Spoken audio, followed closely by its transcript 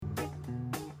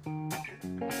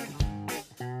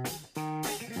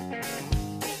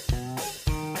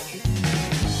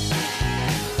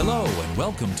Hello and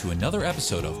welcome to another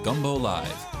episode of Gumbo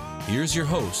Live. Here's your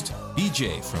host,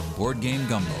 BJ from Board Game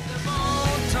Gumbo.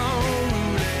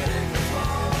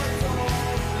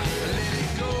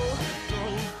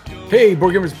 Hey,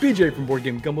 board gamers, BJ from Board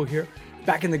Game Gumbo here.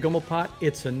 Back in the Gumbo Pot.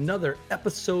 It's another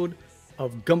episode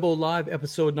of Gumbo Live,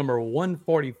 episode number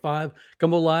 145.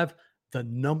 Gumbo Live, the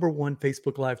number one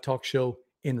Facebook Live talk show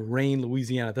in Rain,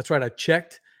 Louisiana. That's right, I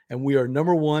checked, and we are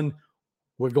number one.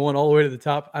 We're going all the way to the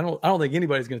top. I don't think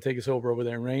anybody's going to take us over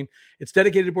there in Rain. It's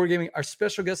dedicated to board gaming. Our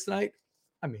special guest tonight,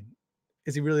 I mean,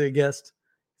 is he really a guest?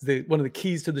 He's one of the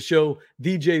keys to the show,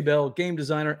 DJ Bell, game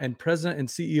designer and president and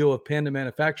CEO of Panda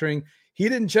Manufacturing. He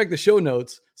didn't check the show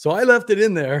notes, so I left it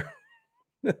in there.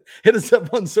 Hit us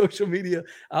up on social media.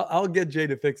 I'll get Jay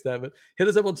to fix that, but hit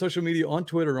us up on social media, on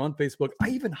Twitter, on Facebook. I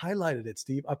even highlighted it,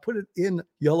 Steve. I put it in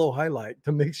yellow highlight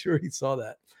to make sure he saw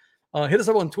that. Hit us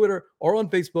up on Twitter or on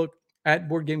Facebook at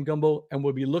Board Game Gumbo, and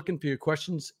we'll be looking for your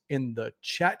questions in the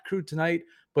chat crew tonight.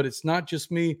 But it's not just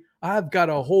me. I've got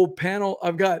a whole panel.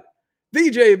 I've got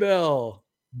DJ Bell,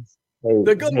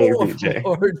 the Gumbo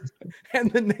Lord,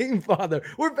 and the Name Father.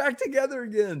 We're back together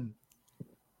again.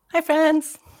 Hi,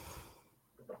 friends.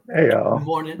 Hey, y'all. Good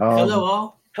morning. Hello,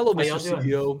 all. Hello, Mr.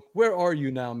 CEO. Where are you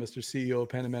now, Mr. CEO of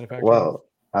Panda Manufacturing? Well,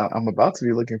 I'm about to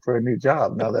be looking for a new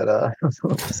job now that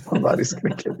somebody's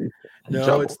going to give me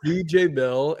No, it's DJ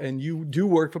Bell, and you do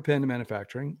work for Panda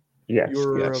Manufacturing. Yes,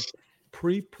 You're yes. a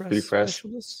pre-press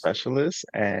specialist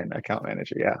and account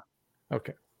manager, yeah.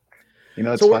 Okay. You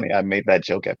know, it's funny. I made that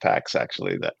joke at PAX,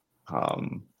 actually, that I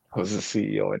was the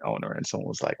CEO and owner, and someone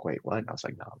was like, wait, what? And I was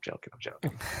like, no, I'm joking.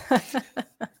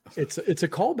 It's a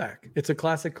callback. It's a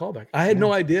classic callback. I had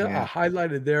no idea. Yeah. I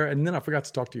highlighted there, and then I forgot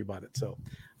to talk to you about it. So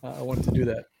I wanted to do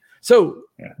that. So,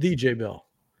 DJ Bell,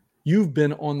 you've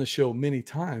been on the show many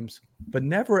times, but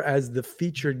never as the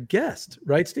featured guest,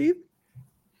 right, Steve?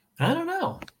 I don't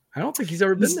know. I don't think he's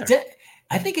ever been there.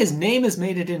 I think his name has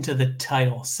made it into the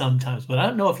title sometimes, but I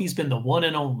don't know if he's been the one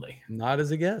and only. Not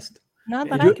as a guest. Not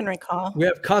that I can recall. We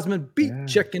have Cosmic Beat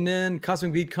checking in.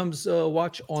 Cosmic Beat comes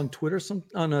watch on Twitter,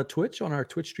 on Twitch, on our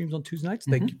Twitch streams on Tuesday nights.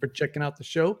 Thank you for checking out the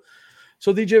show.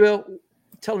 So, DJ Bell,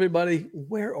 tell everybody,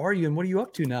 where are you and what are you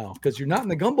up to now? Because you're not in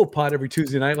the Gumbo Pot every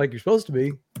Tuesday night like you're supposed to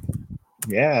be.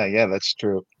 Yeah, that's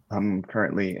true. I'm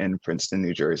currently in Princeton,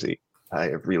 New Jersey. I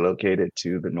have relocated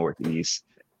to the Northeast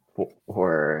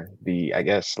for the, I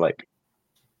guess, like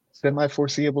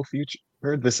semi-foreseeable future.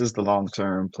 This is the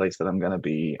long-term place that I'm going to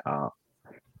be.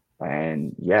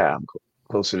 And yeah, I'm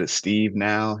closer to Steve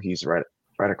now. He's right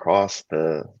across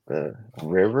the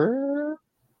river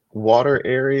water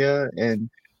area in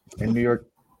New York.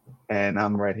 And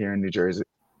I'm right here in New Jersey.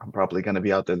 I'm probably going to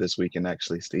be out there this weekend,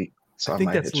 actually, Steve. So I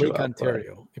think that's Lake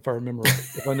Ontario, if I remember right.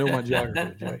 If I know my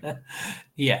geography, right?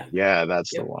 Yeah,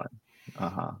 that's the one.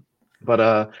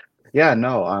 But yeah,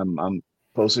 no, I'm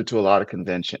closer to a lot of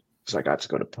conventions. I got to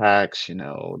go to PAX. You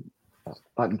know,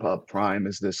 Button Pub Prime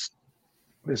is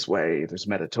this way. There's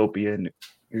Metatopia in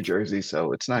New Jersey,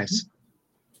 so it's nice.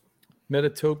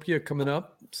 Metatopia coming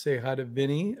up. Say hi to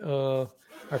Vinny,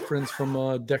 our friends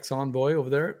from Dex Envoy over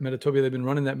there at Metatopia. They've been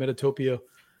running that Metatopia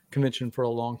convention for a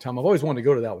long time. I've always wanted to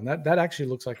go to that one. That actually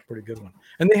looks like a pretty good one.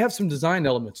 And they have some design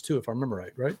elements too, if I remember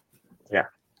right? Yeah.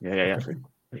 Okay.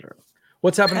 For sure.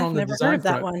 What's happening on the design I've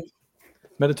never heard of front?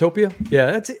 That one. Metatopia?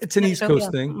 Yeah, it's an East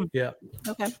Coast thing. Yeah.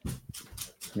 Okay.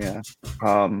 Yeah.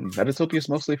 Metatopia is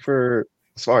mostly for,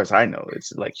 as far as I know,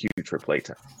 it's like huge for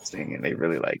playtesting, and they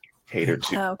really like cater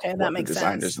to okay, that what makes the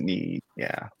designers sense. need.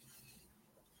 Yeah.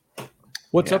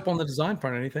 What's up on the design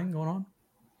front? Anything going on?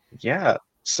 Yeah.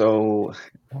 So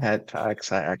at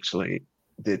PAX, I actually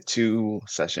did 2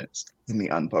 sessions in the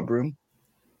Unpub room,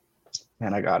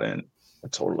 and I got in a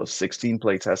total of 16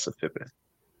 playtests of Pippin.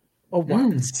 Oh,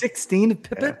 wow. 16 of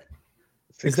Pippin?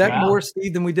 Yeah. Is that more,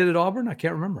 Steve, than we did at Auburn? I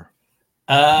can't remember.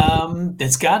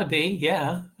 It's got to be,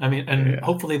 yeah. I mean, and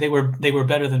hopefully they were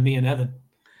better than me and Evan.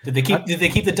 Did they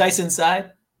keep the dice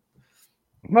inside?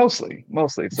 Mostly.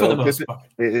 So the most Pippin part.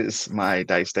 is my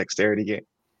dice dexterity game,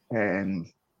 and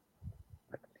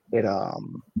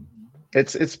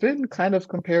it's been kind of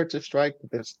compared to Strike.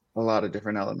 There's a lot of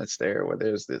different elements there, where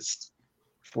there's this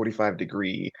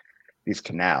 45-degree, these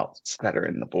canals that are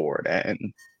in the board, and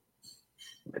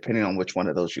depending on which one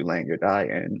of those you land your die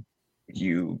in,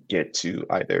 you get to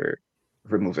either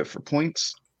remove it for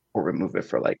points or remove it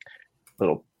for like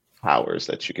little powers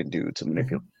that you can do to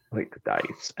manipulate the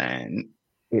dice. And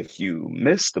if you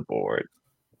miss the board,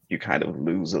 you kind of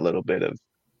lose a little bit of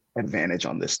advantage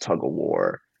on this tug of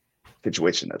war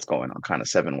situation that's going on, kind of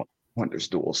Seven Wonders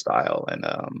duel style. And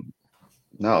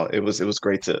no, it was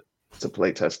great to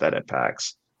play test that at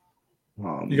PAX.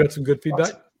 You got some good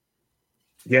feedback?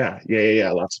 Yeah.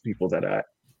 Lots of people that I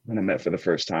met for the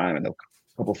first time, and a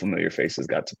couple familiar faces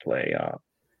got to play.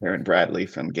 Aaron Bradley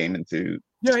from Game Enthuse.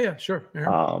 Yeah, sure.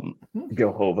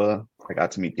 Gil Hova. I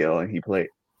got to meet Gil, and he gave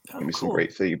me some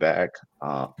great feedback.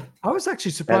 I was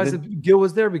actually surprised that Gil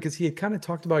was there because he had kind of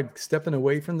talked about stepping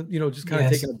away from the, just kind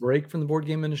of taking a break from the board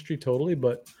game industry totally.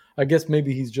 But I guess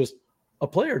maybe he's just a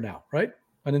player now, right?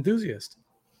 An enthusiast.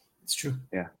 It's true.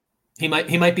 Yeah. He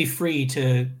might be free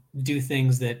to do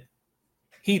things that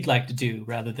he'd like to do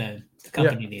rather than the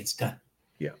company needs done.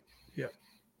 Yeah.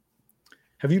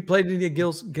 Have you played any of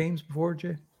Gil's games before,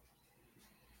 Jay?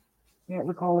 Can't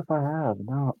recall if I have.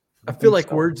 No. I feel like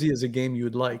Wordsy is a game you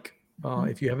would like.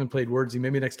 If you haven't played Wordsy,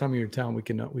 maybe next time you're in town we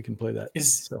can play that.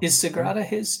 Is Sagrada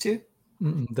his too?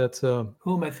 That's who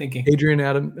am I thinking? Adrian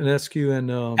Adamescu and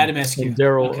Adamescu and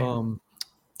Daryl. Okay.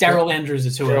 Daryl Andrews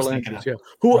is who I was thinking of. Yeah.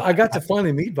 Who I got to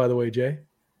finally meet, by the way, Jay.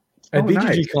 At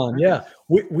BGG Con. Yeah.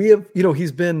 We have,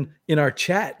 he's been in our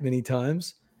chat many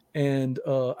times, and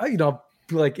I've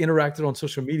like interacted on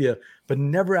social media, but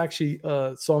never actually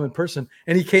saw him in person.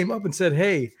 And he came up and said,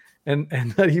 "Hey," and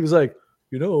he was like,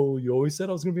 you always said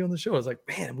I was going to be on the show. I was like,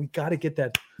 man, we got to get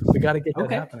that. We got to get that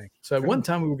happening. So at one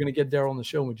time we were going to get Daryl on the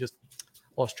show, and we just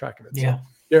lost track of it. Yeah. So,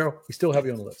 Daryl, we still have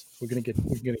you on the list. We're gonna get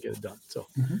it done. So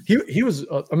he was.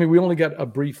 We only got a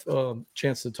brief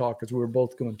chance to talk because we were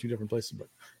both going 2 different places. But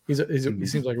he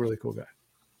seems like a really cool guy.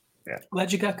 Yeah.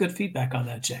 Glad you got good feedback on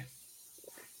that, Jay.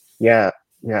 Yeah.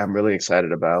 I'm really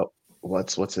excited about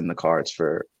what's in the cards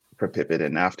for Pippin.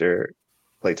 And after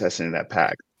playtesting that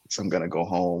pack, so I'm gonna go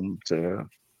home to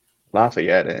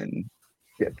Lafayette and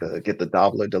get the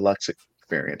Dobbler Deluxe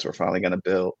experience. We're finally gonna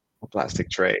build a plastic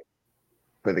tray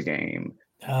for the game.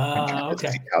 Okay.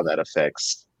 See how that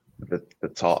affects the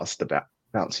toss, the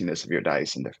bounciness of your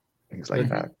dice, and things like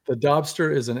that. The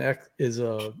Dobster is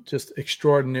a just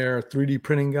extraordinary 3D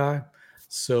printing guy.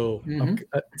 So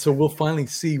so we'll finally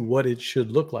see what it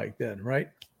should look like then, right?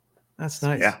 That's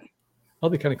nice. Yeah, that'll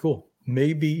be kind of cool.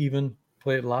 Maybe even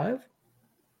play it live.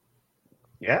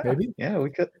 Yeah, maybe. Yeah,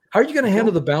 we could. How are you going to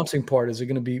handle the bouncing part? Is it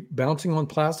going to be bouncing on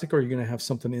plastic, or are you going to have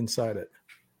something inside it?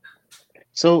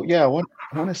 So yeah, I want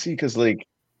to see, because like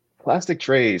plastic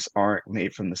trays aren't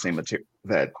made from the same material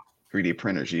that 3D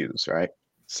printers use, right?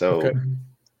 So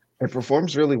it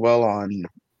performs really well on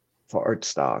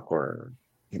cardstock or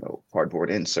cardboard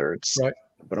inserts, right?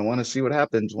 But I want to see what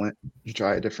happens when you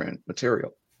try a different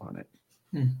material on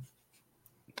it.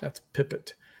 That's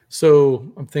Pipit.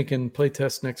 So I'm thinking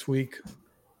playtest next week,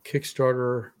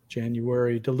 Kickstarter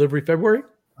January, delivery February.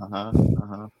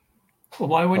 Well,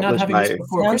 why are we not having this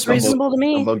before? Sounds reasonable to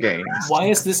me. Why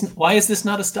is this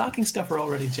not a stocking stuffer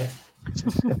already, Jay?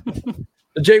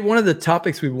 Jay, one of the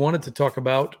topics we wanted to talk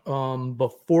about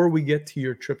before we get to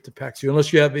your trip to Pax U,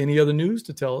 unless you have any other news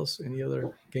to tell us, any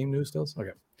other game news to tell us?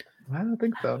 Okay. I don't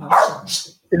think so.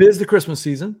 It is the Christmas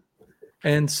season.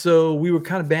 And so we were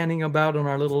kind of bandying about on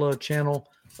our little channel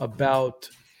about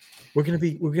we're gonna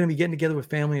be getting together with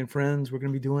family and friends. We're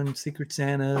gonna be doing Secret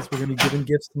Santas. We're gonna be giving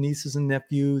gifts to nieces and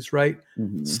nephews, right?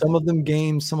 Some of them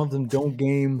game, some of them don't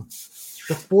game.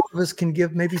 The 4 of us can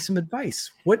give maybe some advice.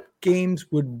 What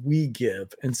games would we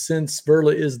give? And since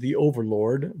Verla is the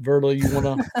overlord, Verla, you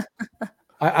want to?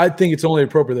 I think it's only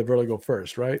appropriate that Verla go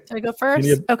first, right? Should I go first?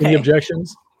 Any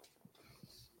objections?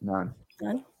 None.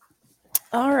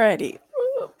 All righty.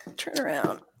 Turn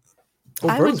around. Oh,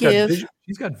 I would give.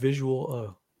 She's got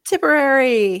visual.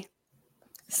 Tipperary.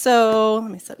 So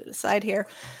let me set it aside here.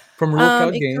 From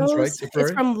Lookout Games, right? Tipperary?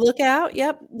 It's from Lookout.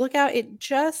 Yep, Lookout. It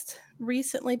just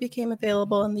recently became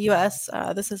available in the U.S.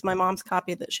 This is my mom's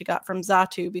copy that she got from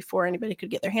Zatu before anybody could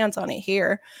get their hands on it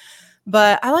here.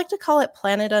 But I like to call it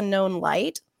Planet Unknown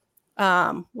Light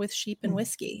with sheep and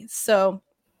whiskey. So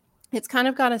it's kind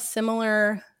of got a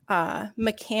similar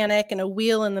mechanic and a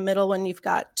wheel in the middle when you've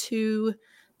got 2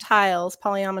 tiles,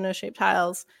 polyomino-shaped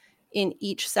tiles, in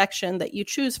each section that you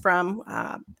choose from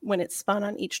when it's spun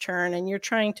on each turn. And you're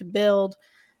trying to build,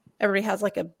 everybody has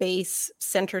like a base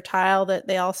center tile that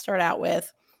they all start out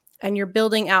with. And you're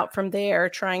building out from there,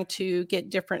 trying to get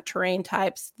different terrain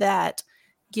types that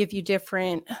give you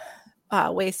different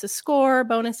ways to score,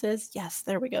 bonuses. Yes,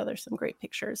 there we go. There's some great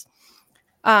pictures.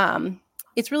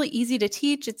 It's really easy to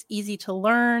teach. It's easy to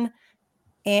learn.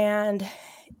 And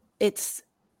it's,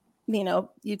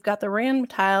 you've got the random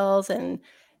tiles, and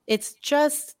it's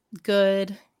just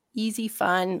good, easy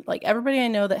fun. Like everybody I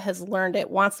know that has learned it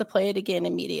wants to play it again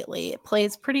immediately. It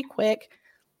plays pretty quick,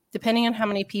 depending on how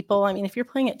many people. I mean, if you're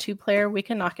playing it 2-player, we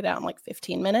can knock it out in like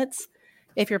 15 minutes.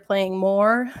 If you're playing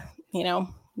more,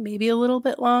 maybe a little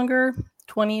bit longer,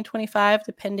 20, 25,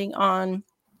 depending on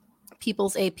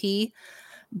people's AP.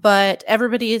 but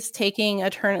everybody is taking a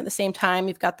turn at the same time.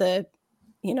 You've got the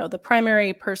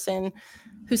primary person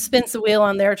who spins the wheel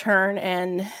on their turn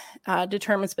and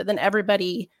determines, but then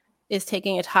everybody is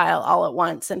taking a tile all at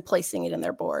once and placing it in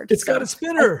their board. It's got a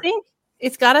spinner. I think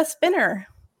it's got a spinner.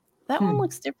 That one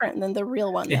looks different than the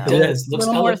real one, though. It does. Looks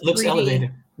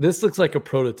elevated. This looks like a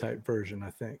prototype version, I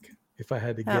think, if I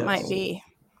had to guess. That might be.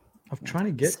 I'm trying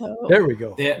to get. There we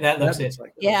go. Yeah, that looks it.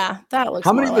 Like that looks.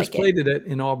 How many of us like played it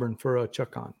in Auburn for a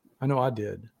ChuckCon? I know I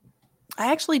did. I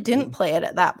actually didn't play it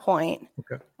at that point.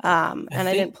 Okay. And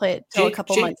I didn't play it till a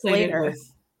couple months later.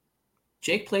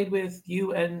 Jake played with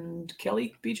you and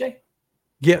Kelly, BJ?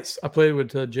 Yes, I played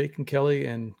with Jake and Kelly.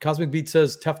 And Cosmic Beat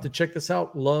says, tough to check this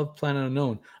out. Love Planet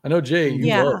Unknown. I know, Jay,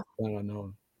 you love Planet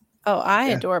Unknown. Oh, I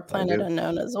adore Planet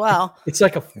Unknown as well. It's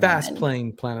like a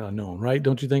fast-playing Planet Unknown, right?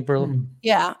 Don't you think, Verla?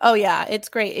 Yeah. Oh, yeah. It's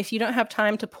great. If you don't have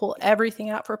time to pull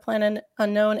everything out for Planet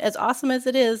Unknown, as awesome as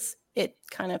it is, it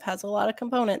kind of has a lot of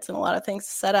components and a lot of things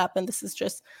to set up. And this is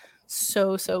just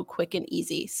so quick and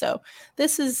easy. So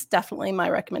this is definitely my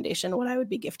recommendation, what I would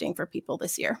be gifting for people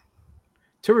this year.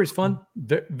 Tipperary is fun.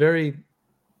 Very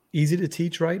easy to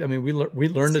teach, right? I mean, we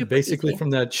learned it basically from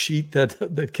that sheet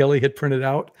that Kelly had printed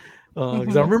out.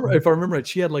 Because I remember, if I remember right,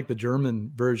 she had like the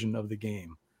German version of the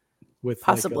game with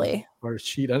possibly like our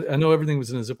sheet. I know everything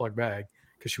was in a Ziploc bag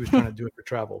because she was trying to do it for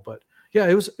travel. But yeah,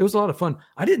 it was a lot of fun.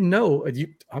 I didn't know.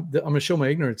 I'm going to show my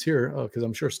ignorance here because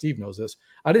I'm sure Steve knows this.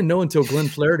 I didn't know until Glenn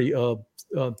Flaherty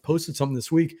posted something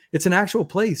this week. It's an actual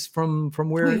place from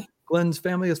where Glenn's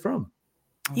family is from.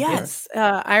 Yes,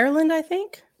 Ireland, I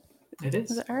think. It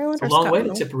is. Is it Ireland? It's a long way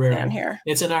to Tipperary. Down here.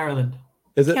 It's in Ireland.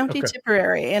 Is it? County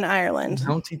Tipperary in Ireland.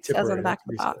 County Tipperary. It says on the back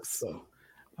of the box. So,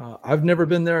 I've never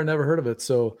been there. I never heard of it.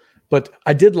 So, but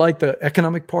I did like the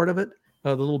economic part of it,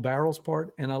 the little barrels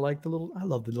part, and I love the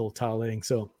little tile laying.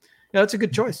 So, yeah, that's a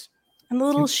good choice. And the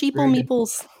little sheeple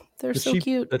meeples. They're so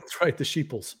cute. That's right. The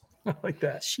sheeples. I like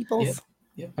that. Sheeples.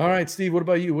 Yeah. All right, Steve, what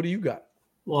about you? What do you got?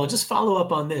 Well, just follow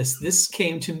up on this. This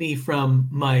came to me from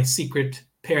my secret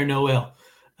Père Noël.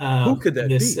 Who could that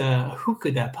be? Who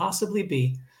could that possibly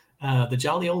be? The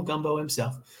jolly old Gumbo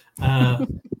himself.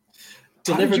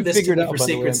 Delivered this to me for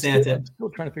Secret Santa. I'm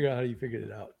still trying to figure out how you figured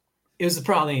it out. It was the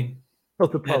praline. Oh,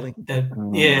 the praline.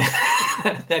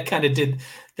 That kind of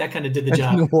did the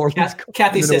job.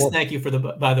 Kathy says thank you for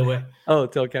by the way. Oh,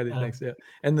 tell Kathy thanks. Yeah,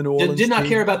 and the New Orleans did not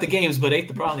care about the games, but ate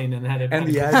the praline and had it. And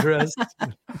the address,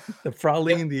 the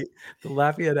praline, the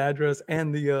Lafayette address,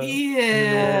 and the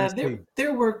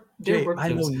there were. I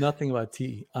know nothing about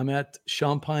tea. I'm at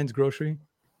Champagne's grocery,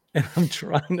 and I'm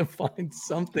trying to find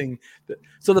something.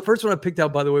 So the first one I picked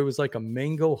out, by the way, was like a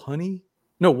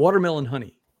watermelon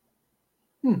honey.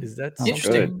 Is that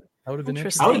interesting? That would have been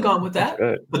interesting. I would have gone with that.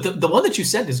 But the one that you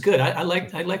said is good. I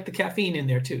like the caffeine in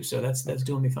there too. So that's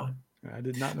doing me fine. I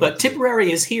did not know. But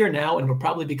Tipperary is here now and will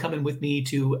probably be coming with me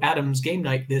to Adam's game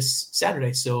night this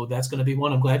Saturday. So that's going to be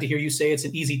one. I'm glad to hear you say it's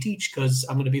an easy teach because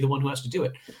I'm going to be the one who has to do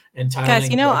it. And guys,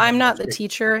 I'm not the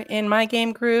teacher in my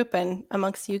game group and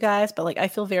amongst you guys, but I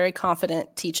feel very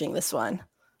confident teaching this one.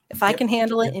 If I can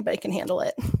handle it, anybody can handle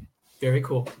it. Very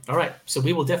cool. All right. So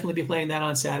we will definitely be playing that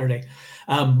on Saturday.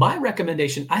 My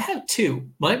recommendation, I have two.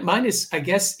 Mine is, I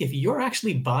guess, if you're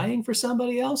actually buying for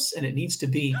somebody else and it needs to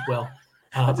be,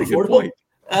 that's a good point.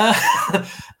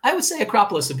 I would say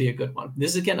Akropolis would be a good one.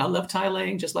 This is, again, I love tile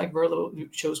laying, just like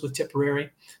Verla chose with Tipperary.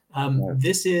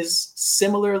 This is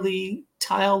similarly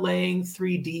tile laying,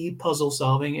 3D puzzle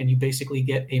solving, and you basically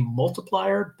get a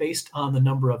multiplier based on the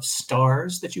number of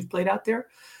stars that you've played out there.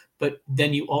 But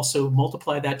then you also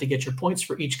multiply that to get your points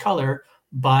for each color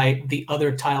by the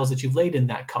other tiles that you've laid in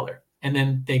that color. And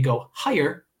then they go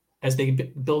higher as they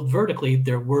build vertically,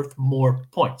 they're worth more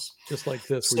points. Just like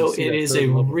this. So it is a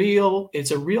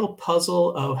real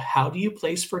puzzle of how do you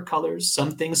place for colors.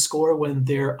 Some things score when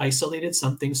they're isolated.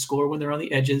 Some things score when they're on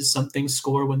the edges. Some things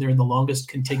score when they're in the longest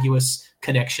contiguous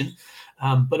connection.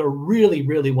 But a really,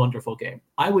 really wonderful game.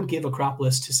 I would give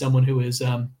Akropolis to someone who is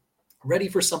ready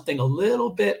for something a little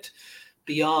bit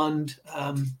beyond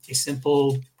a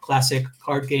simple classic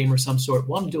card game or some sort.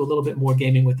 Want to do a little bit more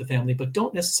gaming with the family, but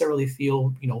don't necessarily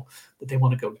feel, that they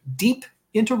want to go deep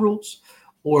into rules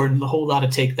or a whole lot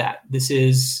of take that. This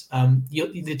is,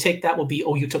 the take that will be,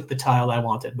 you took the tile I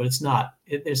wanted, but it's not.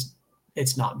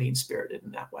 It's not mean-spirited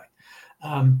in that way.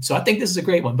 So I think this is a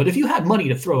great one. But if you had money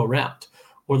to throw around,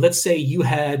 or let's say you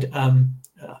had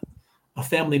a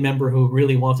family member who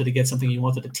really wanted to get something, you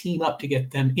wanted to team up to get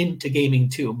them into gaming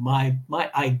too. My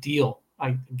ideal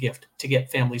gift to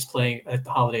get families playing at the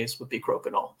holidays would be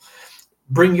Crokinole.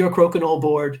 Bring your Crokinole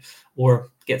board, or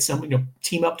get someone,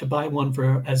 team up to buy one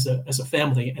as a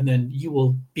family, and then you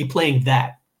will be playing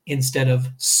that instead of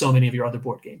so many of your other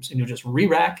board games, and you'll just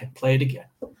re-rack and play it again.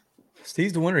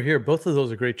 Steve's the winner here. Both of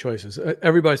those are great choices.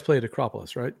 Everybody's played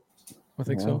Akropolis, right? I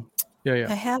think so. Yeah.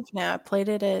 I have now. I played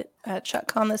it at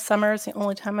ChutCon this summer. It's the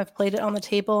only time I've played it on the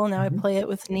table. Now I play it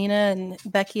with Nina and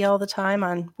Becky all the time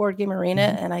on Board Game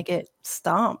Arena, and I get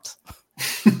stomped.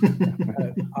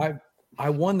 I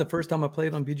won the first time I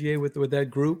played on BGA with that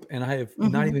group, and I have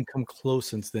not even come close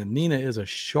since then. Nina is a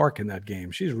shark in that game.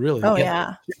 She's really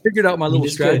yeah. She figured out my little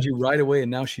Nina's strategy good. right away,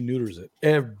 and now she neuters it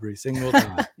every single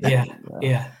time. Yeah.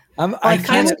 I You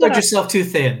can't spread yourself too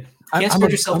thin. Can't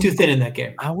spread yourself too thin in that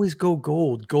game. I always go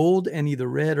gold and either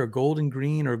red or gold and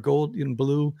green or gold and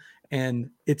blue, and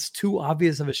it's too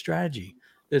obvious of a strategy.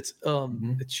 It's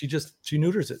she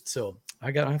neuters it. So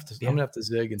I'm gonna have to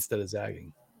zig instead of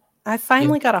zagging. I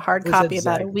finally got a hard What was copy that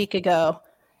about a zag? week ago,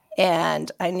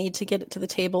 and I need to get it to the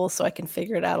table so I can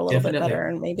figure it out a little bit better,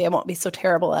 and maybe I won't be so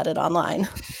terrible at it online.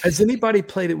 Has anybody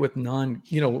played it with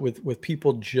with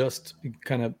people just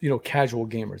kind of, casual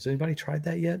gamers? Anybody tried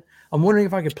that yet? I'm wondering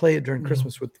if I could play it during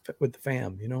Christmas with the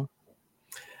fam,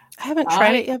 I haven't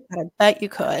tried it yet, but I bet you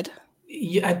could.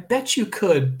 Yeah, I bet you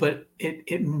could, but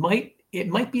it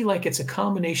might be like it's a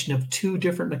combination of two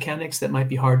different mechanics that might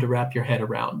be hard to wrap your head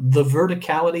around. The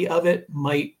verticality of it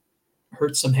might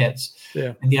hurt some heads.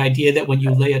 Yeah. And the idea that when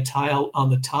you lay a tile on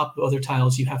the top of other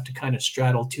tiles, you have to kind of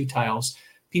straddle two tiles.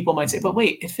 People might say, but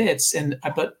wait, it fits.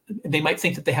 But they might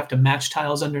think that they have to match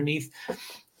tiles underneath.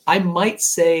 I might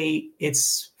say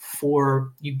it's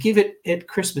for you give it at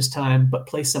Christmas time, but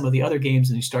play some of the other games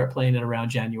and you start playing it around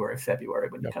January, February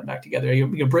when you come back together.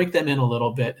 You break them in a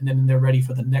little bit, and then they're ready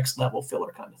for the next level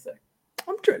filler kind of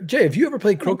thing. Jay, have you ever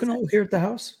played Crokinole here at the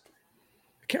house?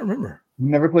 I can't remember.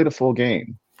 Never played a full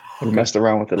game. We messed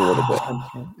around with it a little bit.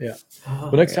 Yeah.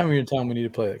 But next time you're in town, we need to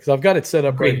play it because I've got it set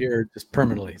up right here just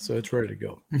permanently, so it's ready to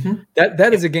go.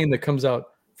 That is a game that comes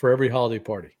out for every holiday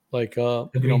party. Like my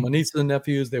nieces and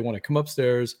nephews, they want to come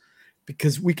upstairs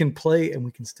because we can play and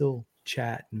we can still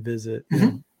chat and visit.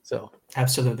 So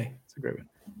absolutely, it's a great one.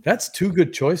 That's two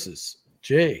good choices.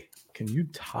 Jay, can you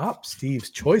top Steve's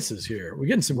choices here? We're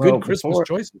getting some good Christmas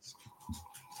choices.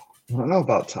 I don't know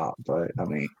about top, but I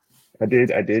mean, I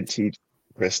did teach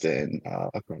Kristen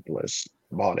Akropolis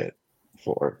about it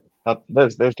for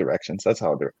there's directions. That's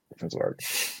how directions work.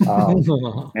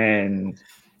 And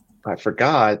I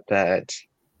forgot that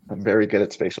I'm very good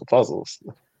at spatial puzzles.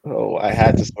 So I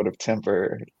had to sort of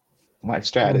temper my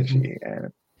strategy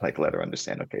and let her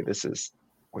understand, okay, this is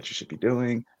what you should be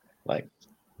doing. Like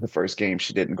the first game,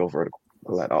 she didn't go vertical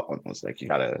at all. It was like, you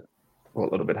gotta go a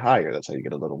little bit higher. That's how you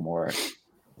get a little more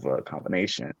of a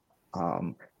combination.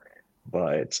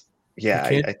 But yeah,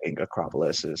 I think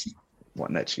Akropolis is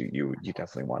one that you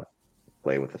definitely want to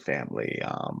play with the family,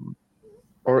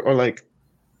 or like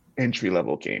entry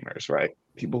level gamers, right?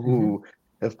 People who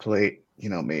have played,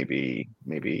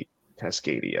 maybe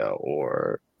Cascadia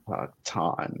or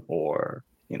Ton or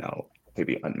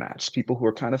maybe Unmatched. People who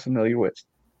are kind of familiar with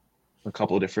a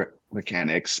couple of different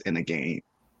mechanics in a game,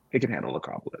 they can handle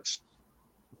Akropolis.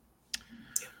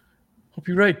 Hope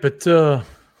you're right, but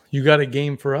you got a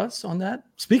game for us on that?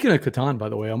 Speaking of Catan, by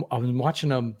the way, I was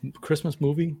watching a Christmas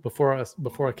movie before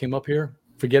I came up here,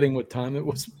 forgetting what time it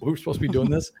was. We were supposed to be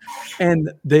doing this,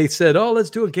 and they said, "Oh,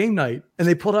 let's do a game night," and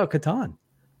they pulled out Catan.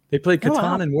 They played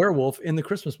Catan and Werewolf in the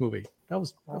Christmas movie. That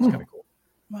was kind of cool.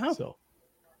 Wow. So,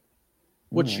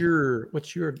 what's your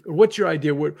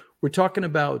idea? We're talking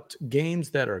about games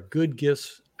that are good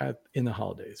gifts in the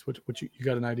holidays. What you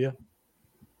got an idea?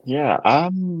 Yeah,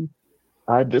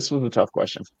 this was a tough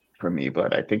question for me,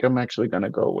 but I think I'm actually gonna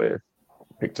go with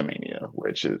Pictomania,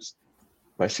 which is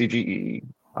by CGE,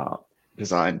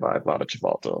 designed by Vlada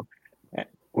Chivalto. And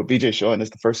what BJ showing is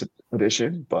the first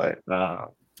edition, but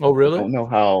oh really? I don't know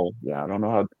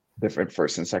how different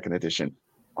first and second edition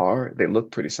are. They look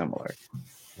pretty similar.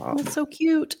 That's so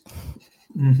cute.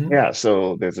 Yeah,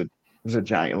 so there's a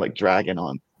giant dragon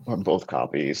on both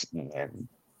copies, and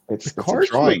it's a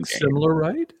drawing game. Similar,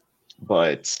 right?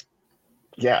 But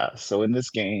yeah, so in this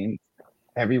game,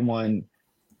 everyone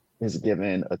is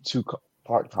given a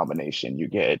two-part combination. You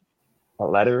get a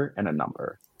letter and a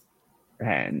number,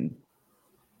 and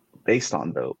based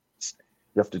on those,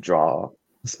 you have to draw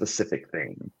a specific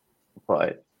thing.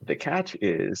 But the catch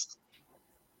is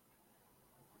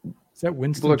that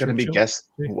Winston people are going to be Churchill? guess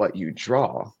what you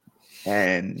draw.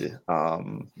 And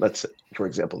let's, for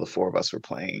example, the four of us were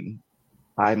playing.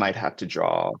 I might have to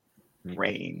draw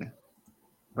rain,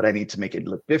 but I need to make it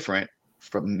look different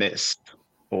from mist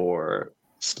or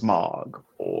smog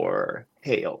or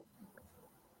hail.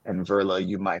 And Verla,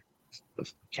 you might have a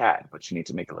cat, but you need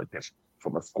to make it look different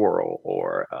from a squirrel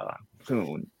or a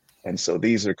coon. And so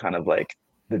these are kind of like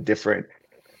the different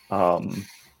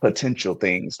potential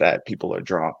things that people are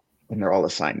drawing, and they're all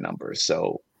assigned numbers.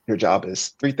 So your job is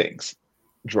three things: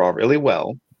 draw really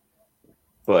well,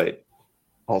 but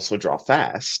also draw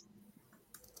fast,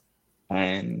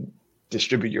 and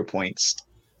distribute your points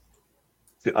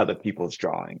to other people's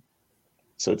drawing.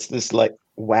 So it's this like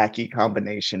wacky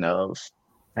combination of,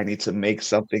 I need to make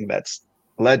something that's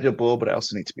legible, but I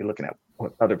also need to be looking at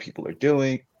what other people are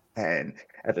doing. And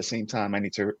at the same time, I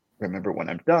need to remember when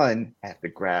I'm done, I have to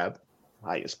grab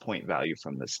highest point value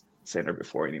from this center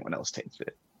before anyone else takes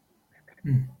it.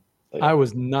 I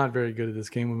was not very good at this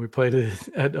game when we played it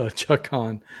at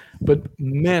ChuckCon, but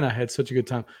man, I had such a good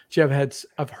time. Gee,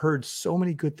 I've heard so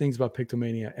many good things about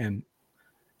Pictomania, and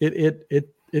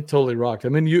it totally rocked. I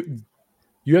mean,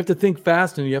 you have to think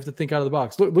fast and you have to think out of the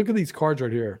box. Look at these cards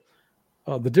right here.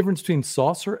 The difference between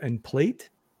saucer and plate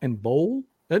and bowl,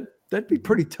 that'd be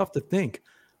pretty tough to think.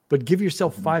 But give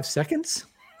yourself 5 seconds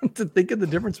to think of the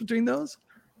difference between those.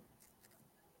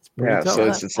 It's pretty tough. So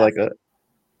it's like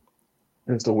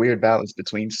there's a weird balance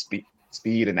between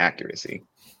speed and accuracy.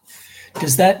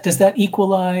 Does that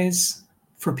equalize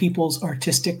for people's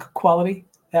artistic quality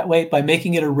that way, by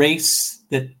making it a race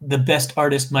that the best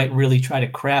artist might really try to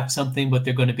craft something, but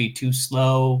they're going to be too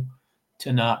slow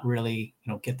to not really,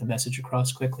 get the message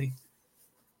across quickly?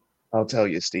 I'll tell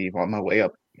you, Steve, on my way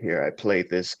up here, I played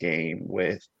this game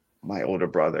with my older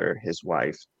brother, his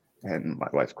wife, and my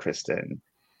wife, Kristen,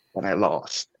 and I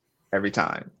lost every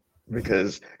time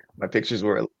because my pictures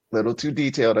were a little too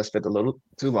detailed. I spent a little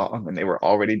too long, and they were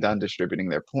already done distributing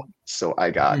their points. So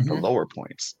I got the lower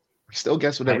points. I still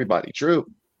guessed what everybody drew,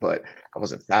 but I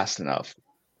wasn't fast enough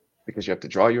because you have to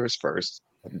draw yours first.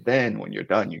 And then when you're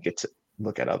done, you get to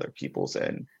look at other people's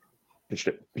and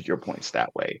distribute your points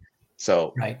that way.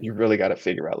 So you really got to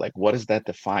figure out, like, what is that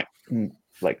define,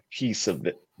 like, piece of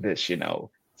this,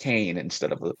 cane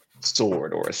instead of a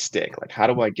sword or a stick? Like, how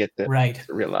do I get that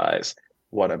to realize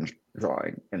what I'm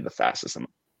drawing in the fastest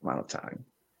amount of time?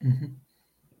 Mm-hmm.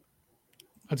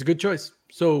 That's a good choice.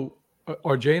 So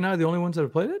are Jay and I the only ones that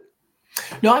have played it?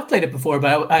 No, I've played it before,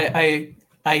 but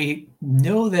I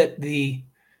know that the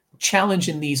challenge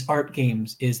in these art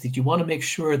games is that you want to make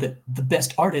sure that the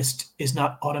best artist is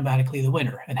not automatically the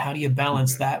winner. And how do you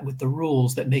balance that with the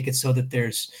rules that make it so that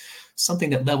there's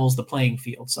something that levels the playing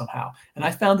field somehow? And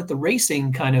I found that the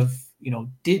racing kind of,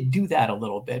 did do that a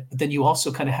little bit, but then you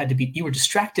also kind of you were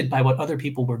distracted by what other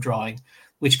people were drawing,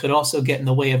 which could also get in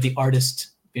the way of the artist,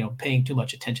 paying too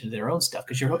much attention to their own stuff,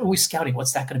 because you're always scouting,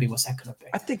 what's that going to be? What's that going to be?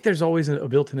 I think there's always a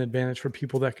built-in advantage for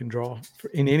people that can draw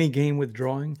in any game with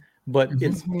drawing, but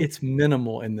it's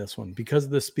minimal in this one because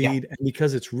of the speed and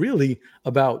because it's really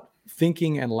about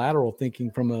thinking and lateral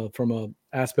thinking from a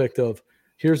aspect of,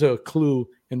 here's a clue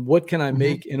and what can I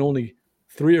make in only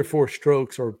 3 or 4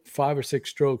 strokes or 5 or 6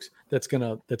 strokes that's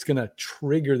gonna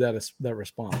trigger that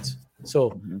response.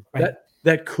 So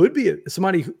that could be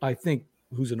somebody who, I think,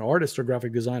 who's an artist or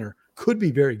graphic designer could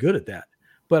be very good at that.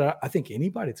 But I think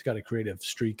anybody that's got a creative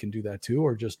streak can do that too,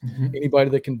 or just anybody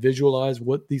that can visualize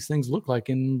what these things look like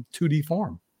in 2D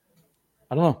form.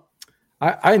 I don't know.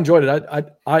 I enjoyed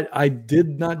it. I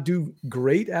did not do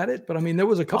great at it, but I mean, there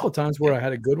was a couple of times where I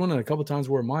had a good one and a couple of times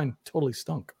where mine totally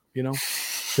stunk,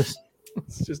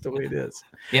 It's just the way it is.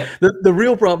 Yeah. The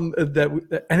real problem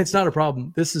and it's not a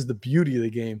problem. This is the beauty of the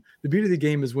game. The beauty of the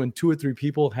game is when 2 or 3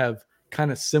 people have kind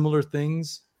of similar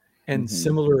things and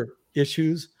similar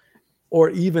issues, or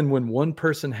even when one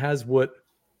person has what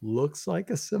looks like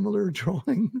a similar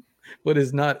drawing, but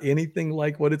is not anything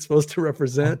like what it's supposed to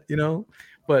represent,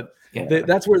 But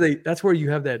that's where you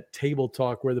have that table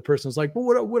talk where the person's like,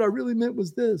 well, what I really meant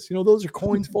was this. Those are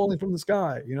coins falling from the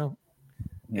sky,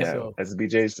 Yeah, so, as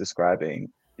BJ is describing,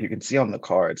 you can see on the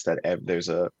cards that there's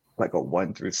a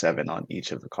 1 through 7 on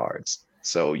each of the cards.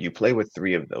 So you play with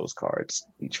 3 of those cards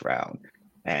each round,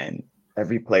 and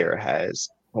every player has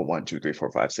a 1, 2, 3,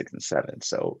 4, 5, 6, and 7.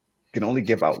 So you can only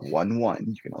give out 1, 1.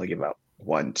 You can only give out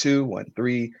 1, 2, 1,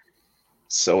 3.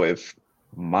 So if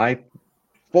my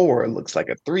 4 looks like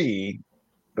a 3,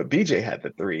 but BJ had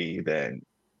the 3, then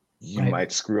you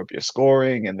might screw up your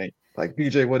scoring, and then like,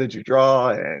 BJ, what did you draw?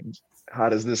 And how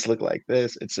does this look like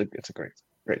this? It's a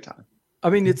great time. I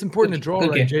mean, it's important to draw,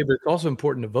 right, Jay, but it's also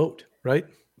important to vote, right?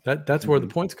 That's where the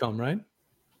points come, right?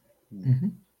 Mm-hmm.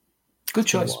 Good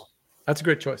choice. That's a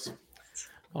great choice.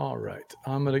 All right.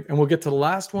 And we'll get to the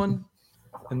last one.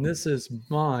 And this is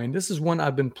mine. This is one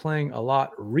I've been playing a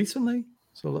lot recently.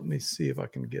 So let me see if I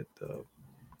can get the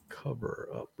cover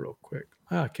up real quick.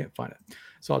 I can't find it.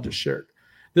 So I'll just share it.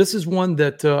 This is one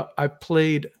that I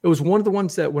played. It was one of the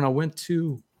ones that when I went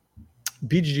to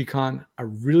BGG Con I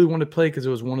really want to play because it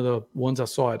was one of the ones I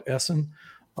saw at Essen.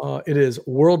 It is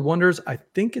World Wonders. I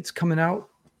think it's coming out.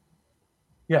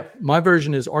 Yeah, my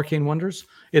version is Arcane Wonders.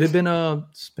 It had been a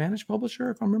Spanish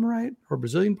publisher, if I remember right, or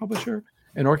Brazilian publisher,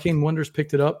 and Arcane Wonders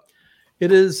picked it up.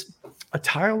 It is a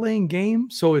tile laying game,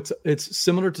 so it's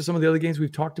similar to some of the other games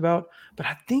we've talked about. But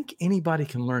I think anybody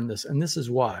can learn this, and this is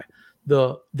why.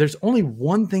 There's only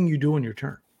one thing you do in your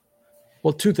turn.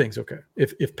 Well, two things. Okay,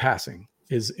 if passing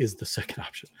is the second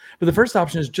option, but the first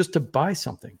option is just to buy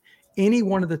something, any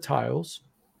one of the tiles,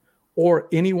 or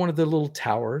any one of the little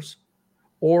towers,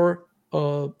 or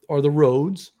the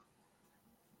roads,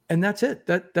 and that's it.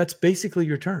 That's basically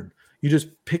your turn. You just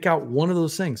pick out one of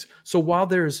those things. So while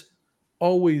there's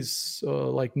always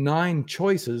like 9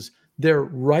 choices, they're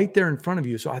right there in front of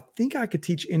you. So I think I could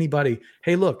teach anybody,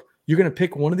 hey, look, you're going to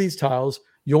pick one of these tiles.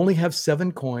 You only have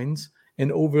 7 coins,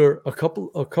 and over a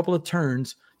couple of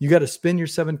turns, you got to spend your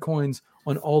 7 coins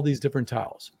on all these different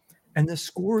tiles. And the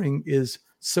scoring is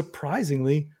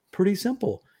surprisingly pretty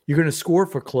simple. You're going to score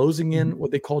for closing in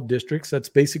what they call districts. That's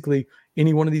basically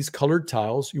any one of these colored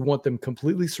tiles. You want them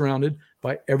completely surrounded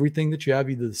by everything that you have,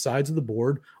 either the sides of the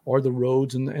board or the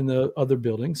roads and the other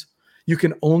buildings. You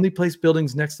can only place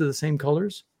buildings next to the same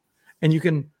colors. And you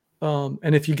can,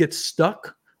 and if you get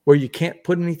stuck where you can't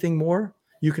put anything more,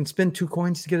 you can spend 2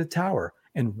 coins to get a tower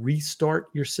and restart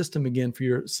your system again for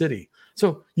your city.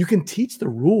 So you can teach the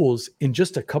rules in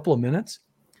just a couple of minutes,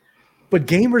 but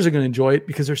gamers are going to enjoy it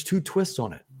because there's 2 twists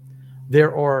on it.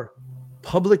 There are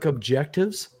public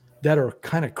objectives that are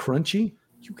kind of crunchy.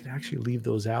 You can actually leave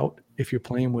those out if you're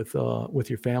playing with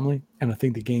your family, and I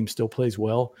think the game still plays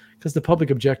well because the public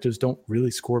objectives don't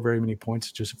really score very many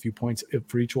points, just a few points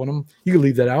for each one of them. You can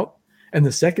leave that out. And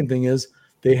the second thing is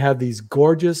they have these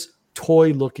gorgeous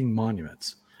toy-looking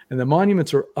monuments, and the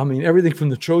monuments are, I mean, everything from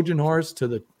the Trojan horse to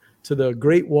the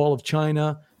Great Wall of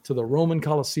China to the Roman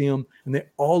Colosseum, and they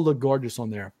all look gorgeous on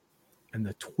there. And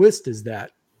the twist is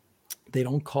that they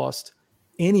don't cost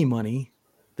any money.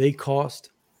 They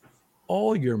cost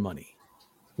all your money.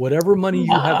 Whatever money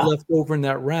you have left over in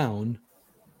that round,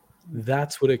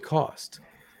 that's what it costs.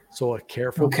 So a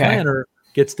careful planner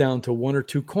gets down to 1 or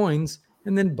 2 coins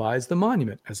and then buys the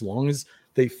monument, as long as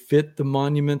they fit the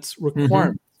monument's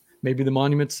requirements. Maybe the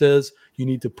monument says you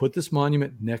need to put this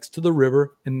monument next to the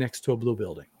river and next to a blue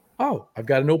building. Oh, I've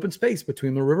got an open space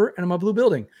between the river and my blue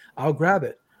building. I'll grab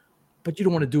it. But you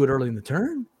don't want to do it early in the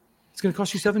turn. It's going to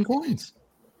cost you 7 coins.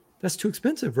 That's too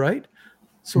expensive, right?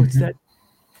 So it's that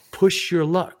push your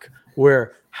luck,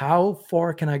 where how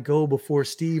far can I go before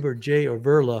Steve or Jay or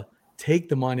Verla take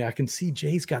the money? I can see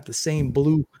Jay's got the same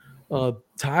blue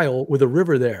tile with a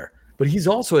river there, but he's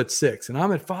also at 6 and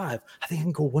I'm at 5. I think I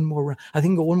can go one more round. I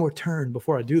think I can go one more turn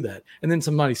before I do that. And then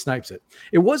somebody snipes it.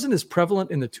 It wasn't as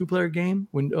prevalent in the 2-player game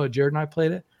when Jared and I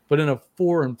played it, but in a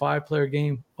 4 and 5-player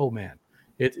game, oh man,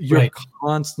 you're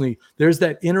constantly, there's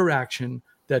that interaction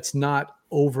that's not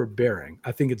overbearing.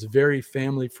 I think it's very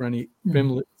family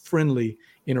friendly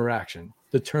interaction,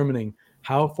 determining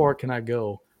how far can I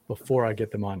go before I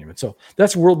get the monument. So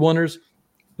that's World Wonders.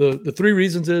 The 3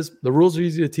 reasons is the rules are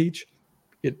easy to teach.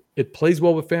 It plays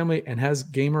well with family and has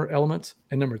gamer elements.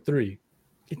 And number 3,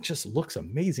 it just looks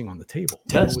amazing on the table.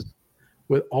 It does.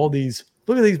 With all these,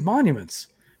 look at these monuments.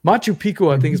 Machu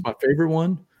Picchu, I think, is my favorite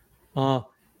one.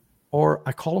 Or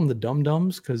I call them the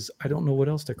dum-dums because I don't know what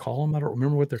else to call them. I don't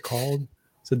remember what they're called.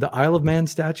 So the Isle of Man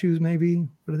statues, maybe?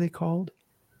 What are they called?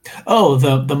 Oh,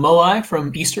 the Moai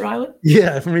from Easter Island?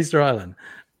 Yeah, from Easter Island.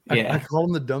 Yeah. I call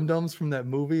them the dum-dums from that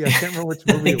movie. I can't remember which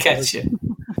movie it was. Gotcha.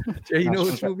 Jay, you know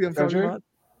which movie I'm talking about?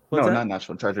 What's No, that? not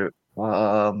National Treasure.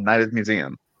 Night at the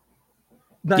Museum.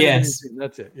 Night at the Yes. Museum,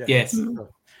 that's it. Yeah. Yes.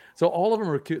 So all of them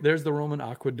are cute. There's the Roman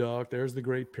aqueduct. There's the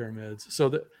Great Pyramids. So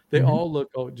they all look,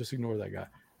 oh, just ignore that guy.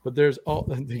 But there's all,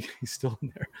 he's still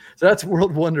in there. So that's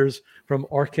World Wonders from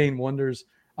Arcane Wonders.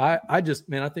 I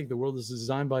think the world is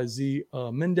designed by Z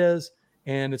Mendez,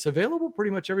 and it's available pretty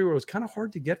much everywhere. It was kind of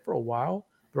hard to get for a while,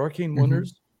 but Arcane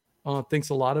Wonders thinks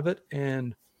a lot of it,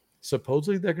 and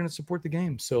supposedly they're going to support the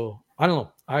game. So I don't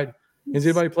know. Has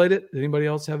anybody played it? Did anybody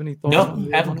else have any thoughts? No,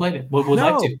 haven't played it. Would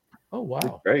like to. Oh,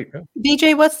 wow. Great.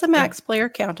 BJ, what's the max player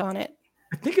count on it?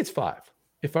 I think it's 5.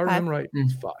 If I remember right,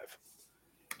 it's 5.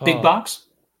 Big box?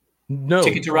 No.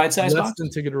 Ticket to ride size less box? than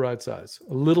ticket to ride size.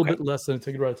 A little bit less than a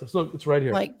ticket to ride size. Look, it's right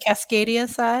here. Like Cascadia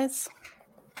size?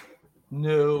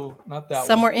 No, not that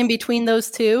Somewhere one. in between those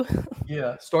two?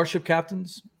 Yeah. Starship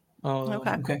Captains.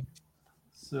 Okay.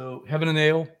 So Heaven and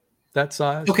Ale, that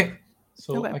size. Okay.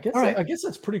 So Okay. I guess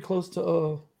that's pretty close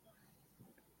to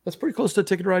a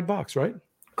ticket to ride box, right?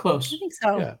 Close. I think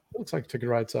so. Yeah. It looks like ticket to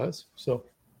ride size. So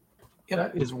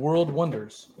Yep. that is World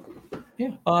Wonders.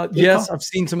 Yeah. Yes, I've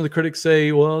seen some of the critics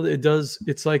say, well, it does.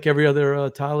 It's like every other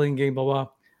tiling game, blah, blah.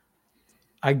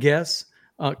 I guess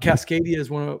Cascadia is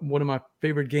one of my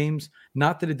favorite games.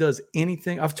 Not that it does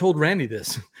anything. I've told Randy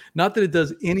this. Not that it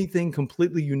does anything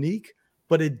completely unique,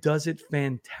 but it does it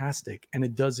fantastic, and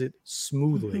it does it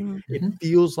smoothly. It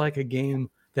feels like a game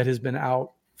that has been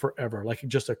out forever, like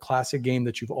just a classic game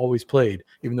that you've always played,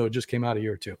 even though it just came out a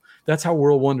year or two. That's how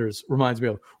World Wonders reminds me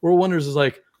of. World Wonders is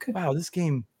like, wow, this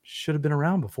game should have been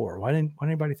around before. Why didn't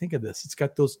anybody think of this? It's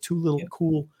got those two little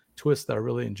cool twists that I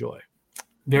really enjoy.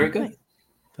 Very good.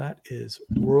 That is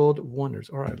World Wonders.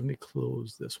 All right, let me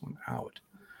close this one out.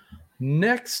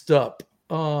 Next up,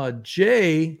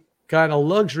 Jay got a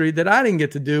luxury that I didn't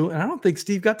get to do, and I don't think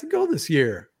Steve got to go this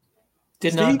year.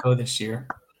 Did not go this year.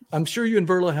 I'm sure you and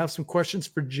Verla have some questions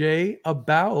for Jay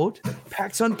about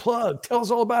PAX Unplugged. Tell us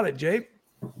all about it, Jay.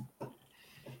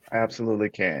 I absolutely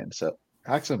can. So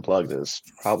PAX Unplugged is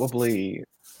probably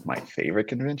my favorite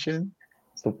convention.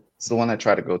 So it's the one I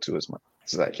try to go to as much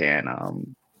as I can,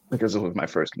 because it was my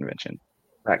first convention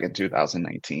back in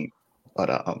 2019.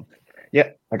 But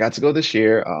yeah, I got to go this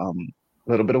year. A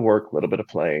little bit of work, a little bit of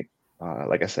play.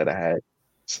 Like I said, I had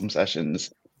some sessions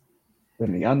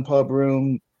in the Unpub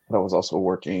room, but I was also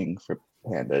working for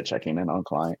Panda, checking in on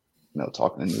client,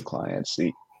 talking to new clients,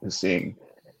 seeing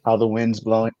how the wind's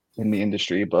blowing in the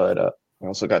industry. But I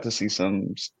also got to see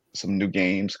some new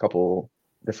games, a couple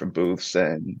different booths,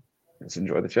 and just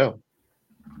enjoy the show.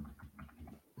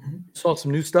 Saw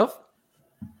some new stuff?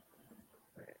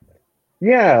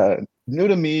 Yeah, new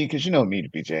to me, because you know me,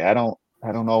 BJ. I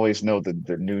don't always know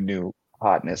the new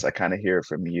hotness. I kind of hear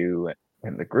from you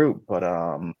and the group, but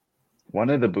one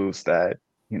of the booths that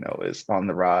is on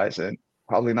the rise and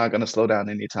probably not going to slow down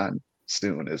anytime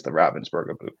soon is the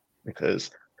Ravensburger booth, because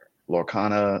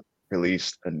Lorcana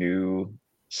released a new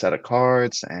set of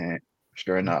cards, and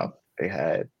sure enough, they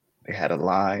had a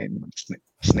line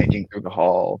snaking through the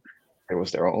hall. There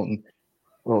was their own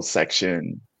little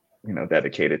section,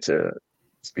 dedicated to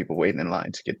people waiting in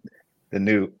line to get the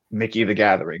new Mickey the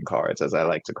Gathering cards, as I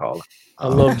like to call them. I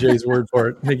love Jay's word for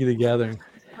it, Mickey the Gathering.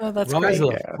 Oh, that's Rise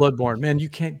great. of Bloodborne, man, you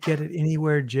can't get it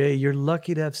anywhere, Jay. You're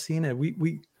lucky to have seen it.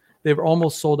 They've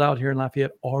almost sold out here in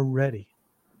Lafayette already.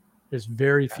 There's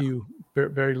very few,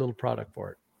 very little product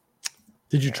for it.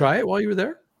 Did you try it while you were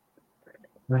there?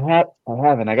 I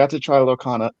haven't. I got to try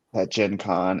Lorcana at Gen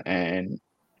Con, and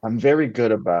I'm very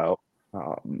good about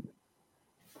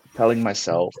telling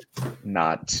myself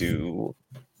not to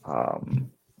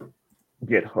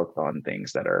get hooked on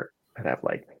things that have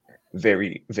like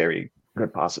very, very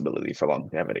good possibility for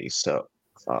longevity. So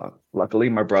luckily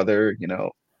my brother,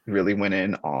 really went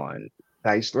in on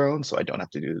Dice Throne, so I don't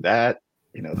have to do that.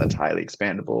 That's highly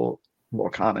expandable.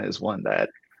 Lorcana is one that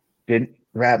didn't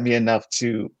grab me enough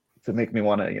to make me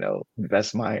want to,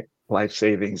 invest my life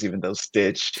savings, even though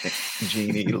Stitch and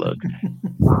Genie look,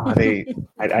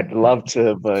 I'd love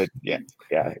to, but yeah,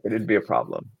 it'd be a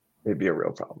problem. It'd be a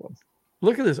real problem.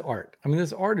 Look at this art. I mean,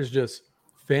 this art is just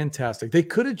fantastic. They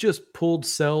could have just pulled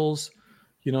cells,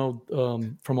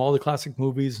 from all the classic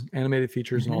movies, animated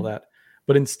features, and all that.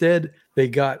 But instead, they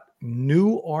got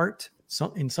new art.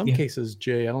 In some cases,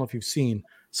 Jay, I don't know if you've seen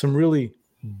some really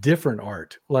different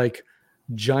art, like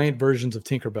giant versions of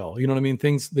Tinkerbell. You know what I mean?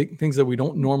 Things that we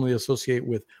don't normally associate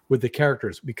with the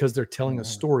characters, because they're telling a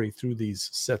story through these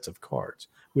sets of cards.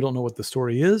 We don't know what the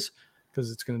story is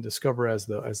because it's going to discover as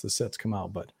the sets come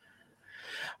out. But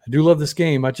I do love this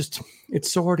game.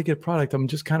 It's so hard to get a product. I'm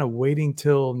just kind of waiting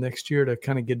till next year to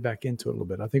kind of get back into it a little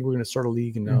bit. I think we're going to start a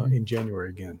league in January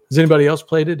again. Has anybody else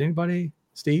played it? Anybody?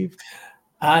 Steve?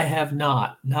 I have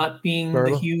not. Not being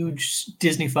Verla? the huge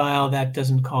Disney file, that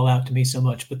doesn't call out to me so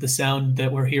much, but the sound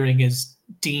that we're hearing is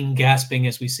Dean gasping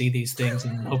as we see these things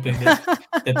and hoping that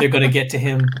they're going to get to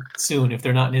him soon if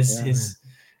they're not in his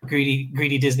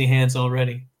greedy Disney hands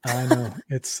already. I know.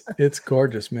 It's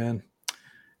gorgeous, man.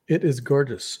 It is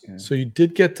gorgeous. Yeah. So you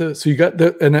did get to, so you got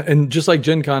the, and just like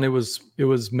Gen Con, it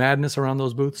was madness around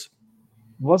those booths.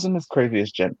 Wasn't as crazy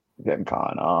as Gen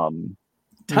Con.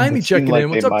 Timey checking in.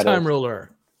 What's up, Time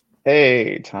Roller?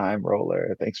 Hey, Time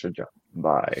Roller. Thanks for jumping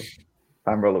by.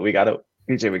 Time Roller, we gotta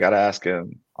ask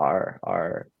him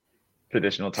our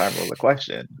traditional Time Roller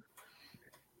question.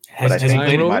 But I think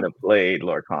he might have played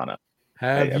Lorcana.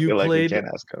 Have you played? Like we can't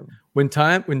ask him.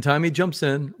 When Timey jumps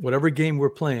in, whatever game we're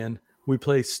playing, we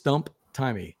play Stump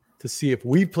Timey to see if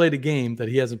we've played a game that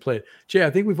he hasn't played. Jay,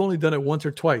 I think we've only done it once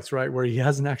or twice, right? Where he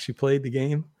hasn't actually played the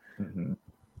game. Mm-hmm.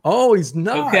 Oh, he's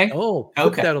not. Okay. Oh,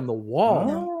 put that on the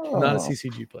wall. Oh. Not a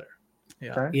CCG player.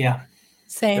 Yeah. Okay. Yeah.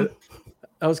 Same.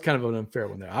 That was kind of an unfair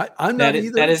one there. I'm not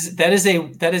either. That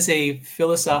is a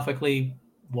philosophically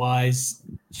wise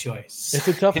choice. It's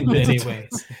a tough in many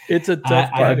ways. It's a tough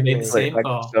I have made the category. same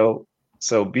call.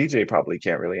 So BJ probably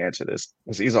can't really answer this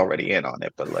because he's already in on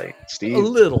it. But like A Steve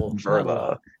little, not a Verla,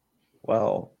 lot.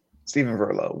 well, Stephen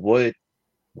Verla,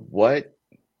 what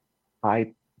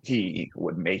IP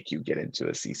would make you get into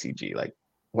a CCG? Like,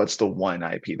 what's the one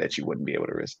IP that you wouldn't be able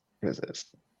to resist?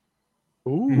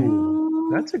 Ooh,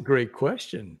 that's a great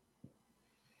question.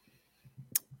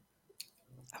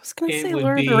 I was going to It say would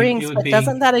Lord of be- the Rings, it would but be-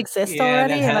 doesn't that exist Yeah,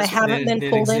 already? that And I has- haven't been that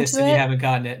pulled exists into and it. you haven't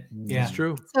gotten it. Yeah. It's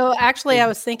true. So actually, Well, I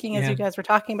was thinking as yeah. you guys were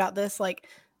talking about this, like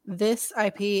this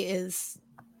IP is,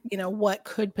 what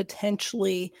could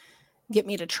potentially get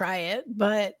me to try it,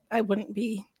 but I wouldn't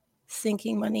be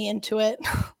sinking money into it.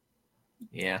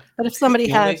 Yeah. But if somebody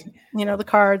The had, only- the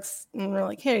cards and we're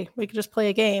like, hey, we could just play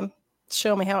a game,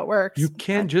 show me how it works. You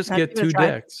can just I'd get give it a 2 try.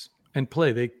 decks and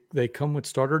play. They come with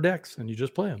starter decks, and you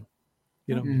just play them.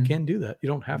 You Mhm. can do that. You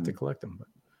don't have to collect them. But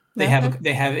They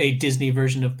have a Disney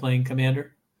version of playing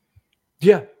Commander.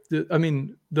 yeah, I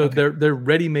mean, Okay. they're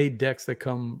ready-made decks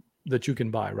that you can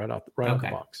buy right out the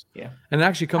Okay. box. Yeah. And it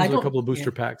actually comes I with a don't- couple of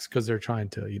booster yeah. packs because they're trying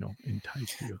to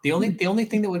entice you. The only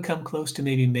thing that would come close to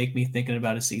maybe make me thinking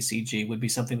about a CCG would be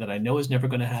something that I know is never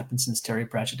going to happen since Terry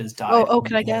Pratchett has died. Oh,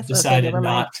 can I guess? Okay, Decided never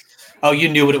mind. not. Oh, you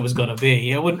knew what it was going to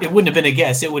be. It wouldn't have been a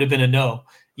guess. It would have been a no.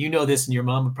 You know this, and your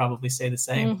mom would probably say the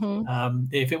same. Mhm.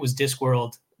 If it was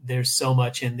Discworld, there's so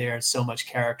much in there, so much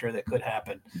character that could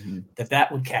happen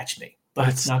that would catch me. But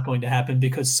it's not going to happen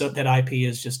because that IP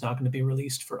is just not going to be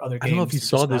released for other games. I don't know if you They're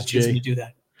saw just not this, choosing Jay. to do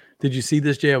that. Did you see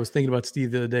this, Jay? I was thinking about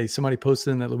Steve the other day. Somebody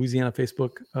posted in that Louisiana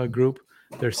Facebook group.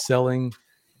 They're selling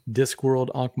Discworld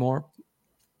Ankh-Morpork.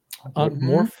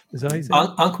 Ankh-Morph? Is that how you say it?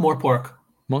 Ankh-Morpork.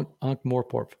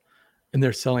 Ankh-Morpork. And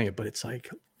they're selling it, but it's like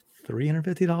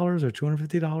 $350 or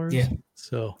 $250. Yeah.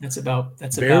 So That's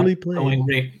barely about going playable.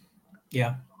 rate.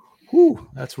 Yeah. Whew,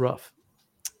 that's rough.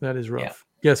 That is rough.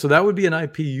 Yeah, so that would be an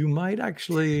IP you might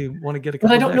actually want to get a couple.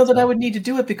 But I don't know decks that I out. would need to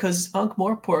do it because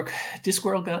Ankh-Morpork,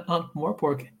 Discworld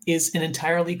Ankh-Morpork is an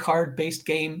entirely card-based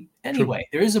game anyway.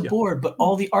 There is a board, but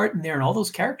all the art in there and all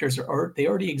those characters they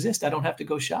already exist. I don't have to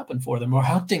go shopping for them or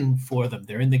hunting for them.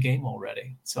 They're in the game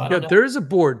already. So I don't know. There is a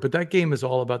board, but that game is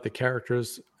all about the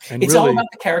characters and It's really, all about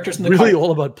the characters and the really cards.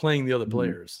 all about playing the other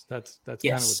players. That's kind of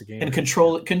what the game and is.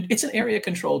 control. It's an area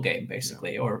control game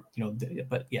basically, or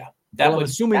but yeah, that I'm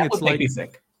assuming that it's would make like me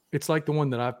think. It's like the one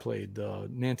that I've played,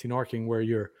 Nancy Narking, where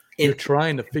you're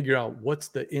trying to figure out what's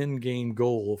the end game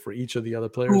goal for each of the other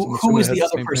players. Who is it has the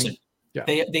other same person? thing. Yeah.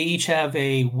 They each have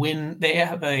a win. They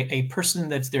have a person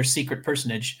that's their secret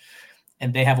personage,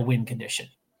 and they have a win condition.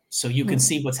 So you can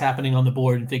see what's happening on the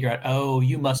board and figure out, oh,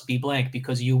 you must be blank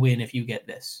because you win if you get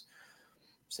this.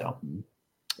 So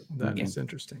that is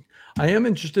interesting. I am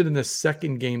interested in the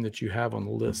second game that you have on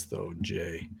the list, though,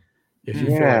 Jay. If you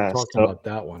feel like talking about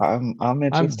that one, I'm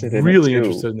interested. I'm really in it too.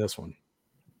 interested in this one.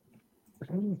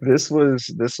 This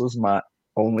was my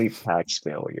only PAX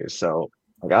failure. So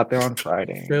I got there on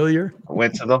Friday. Failure? I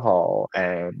went to the hall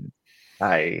and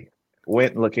I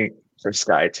went looking for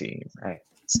Sky Team.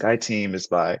 Sky Team is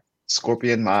by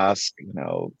Scorpion Mask.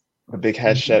 The big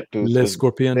headset booth was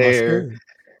Scorpion there. Mask.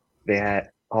 They had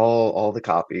all the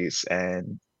copies,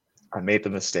 and I made the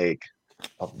mistake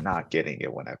of not getting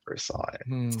it when I first saw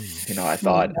it. I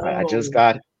thought I just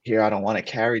got here. I don't want to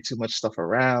carry too much stuff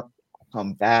around.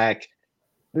 Come back.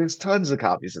 There's tons of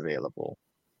copies available.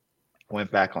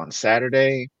 Went back on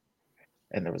Saturday,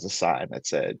 and there was a sign that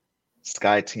said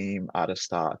Sky Team out of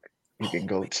stock. You can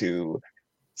go to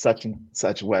such and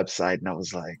such website. And I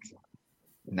was like,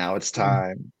 now it's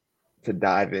time to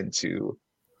dive into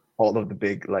all of the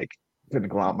big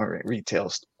conglomerate retail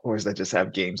stores that just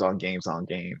have games on games on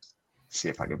games. See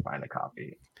if I can find a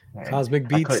copy. And Cosmic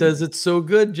Beat says it's so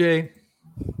good, Jay.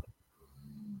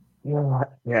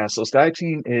 Yeah. So Sky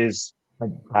Team is a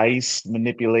dice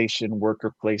manipulation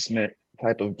worker placement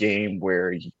type of game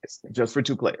where it's just for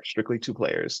 2 players, strictly 2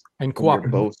 players, and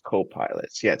cooperative. Both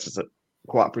co-pilots. Yeah, it's a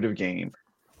cooperative game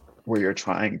where you're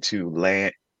trying to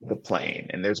land the plane,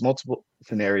 and there's multiple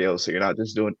scenarios. So you're not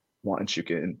just doing once. You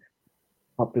can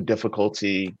up the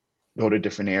difficulty, go to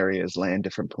different areas, land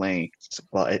different planes,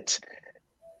 but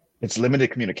it's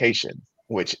limited communication,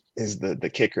 which is the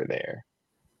kicker there.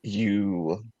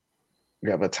 You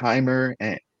have a timer,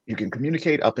 and you can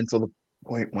communicate up until the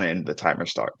point when the timer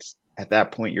starts. At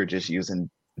that point, you're just using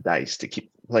dice to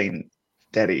keep playing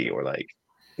steady or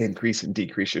increase and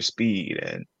decrease your speed.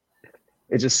 And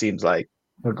it just seems like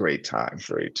a great time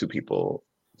for 2 people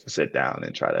to sit down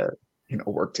and try to,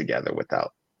 work together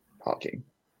without talking.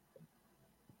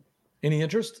 Any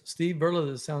interest, Steve? Verla,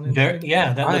 does it sound Very, interesting?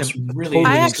 yeah, that I looks am really. totally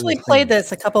I into actually this played thing.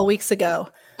 this a couple weeks ago.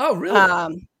 Oh,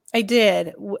 really? I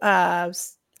did.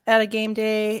 At a game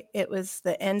day, it was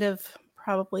the end of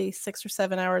probably 6 or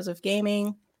 7 hours of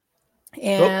gaming,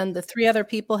 and the 3 other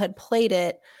people had played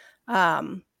it.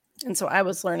 And so I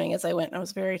was learning as I went, and I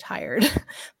was very tired.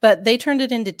 But they turned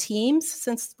it into teams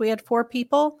since we had 4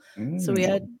 people. So we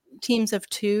had teams of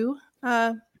 2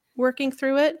 working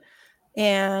through it.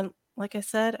 And like I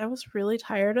said, I was really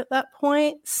tired at that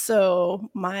point. So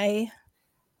my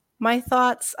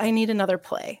thoughts, I need another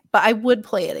play, but I would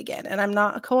play it again. And I'm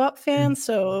not a co-op fan,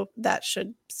 so that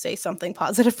should say something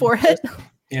positive for it.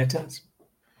 Yeah, it does.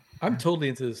 I'm totally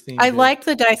into this theme. I Jay. liked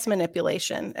the dice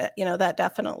manipulation. That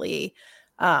definitely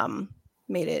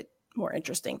made it more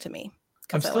interesting to me.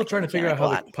 I'm still trying to figure out how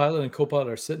the pilot and co-pilot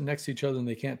are sitting next to each other and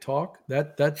they can't talk.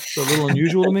 That's a little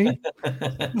unusual to me.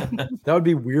 That would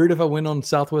be weird if I went on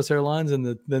Southwest Airlines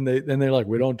and then they're like,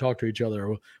 we don't talk to each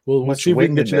other. We'll see if we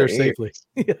can get you there safely.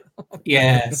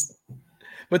 Yes.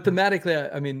 But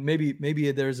thematically, I mean,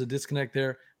 maybe there's a disconnect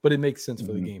there, but it makes sense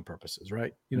for the game purposes,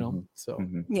 right? So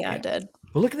yeah, it did.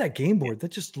 But look at that game board.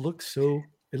 That just looks so.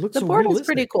 It looks the so board realistic. is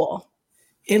pretty cool.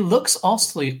 It looks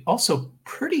also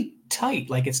pretty tight.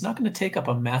 Like it's not going to take up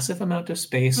a massive amount of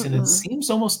space, and it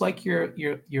seems almost like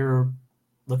you're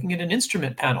looking at an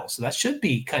instrument panel. So that should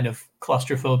be kind of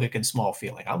claustrophobic and small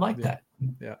feeling. I like that.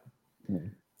 Yeah.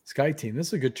 Sky Team. This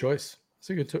is a good choice. It's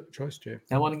a good choice, Jay.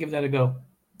 I want to give that a go.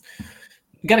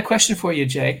 I got a question for you,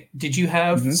 Jay. Did you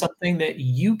have something that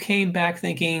you came back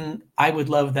thinking, I would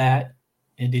love that?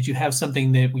 And did you have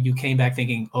something that you came back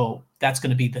thinking, oh, that's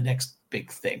going to be the next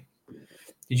big thing?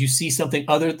 Did you see something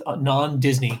other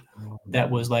non-Disney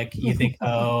that was like, you think,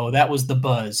 oh, that was the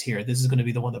buzz here. This is going to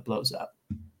be the one that blows up?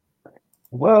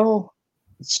 Well,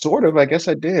 sort of. I guess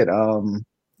I did.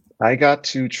 I got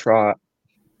to try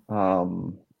a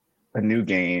new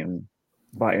game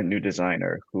by a new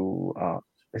designer who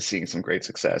is seeing some great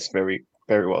success. Very,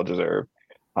 very well deserved.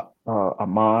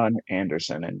 Amon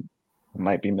Anderson, and I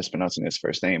might be mispronouncing his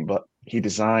first name, but he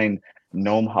designed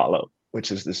Gnome Hollow,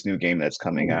 which is this new game that's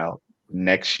coming out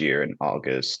next year in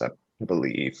August, I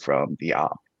believe, from the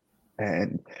op.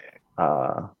 And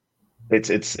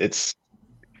it's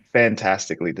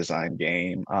fantastically designed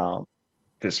game.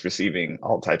 Just receiving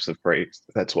all types of praise.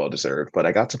 That's well deserved. But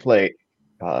I got to play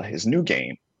his new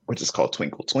game, which is called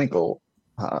Twinkle Twinkle.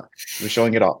 We're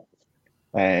showing it off,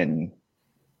 and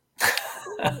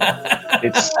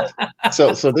it's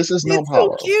so this is Gnome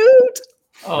Hollow. So cute.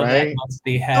 Oh, right? That must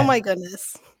be Oh my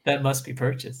goodness. That must be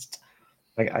purchased.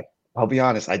 Like I'll be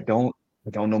honest, I don't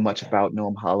know much about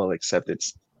Gnome Hollow except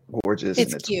it's gorgeous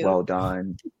and it's cute. well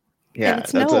done. Yeah,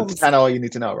 it's that's gnomes. kind of all you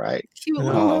need to know, right? Cute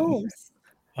little gnomes.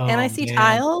 And I see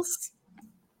tiles,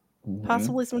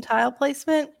 possibly some tile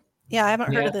placement. Yeah, I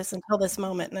haven't heard of this until this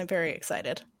moment, and I'm very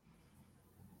excited.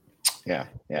 Yeah.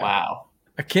 Wow.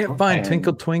 I can't find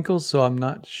Twinkle Twinkle, so I'm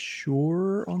not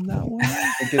sure on that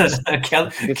one.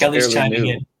 Kelly's chiming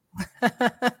in.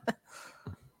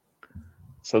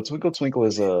 So Twinkle Twinkle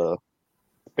is a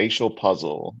spatial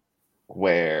puzzle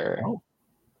where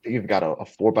you've got a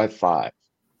 4x5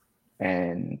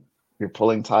 and you're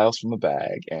pulling tiles from a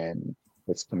bag, and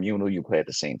it's communal. You play at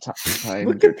the same time.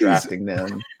 You're drafting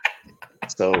them.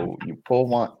 So you pull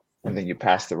one and then you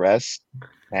pass the rest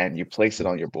and you place it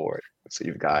on your board. So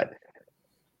you've got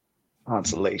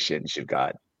constellations, you've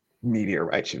got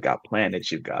meteorites, you've got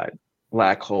planets, you've got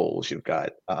black holes, you've got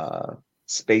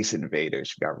space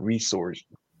invaders, you've got research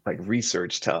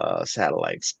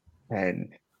satellites, and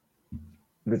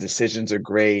the decisions are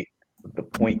great. The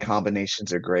point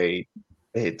combinations are great.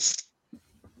 It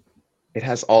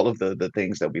has all of the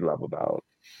things that we love about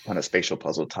kind of spatial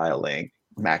puzzle tiling,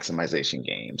 maximization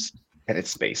games, and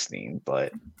it's space themed,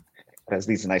 but it has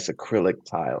these nice acrylic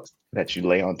tiles that you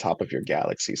lay on top of your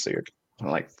galaxy. So you're kind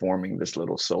of like forming this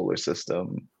little solar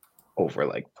system over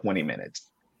like 20 minutes.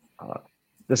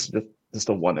 This is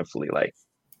a wonderfully like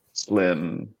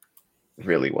slim,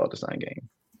 really well designed game.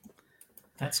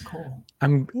 That's cool.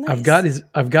 Nice.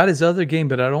 I've got his other game,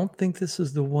 but I don't think this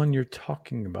is the one you're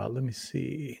talking about. Let me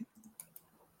see.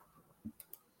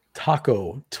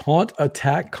 Taco, Taunt,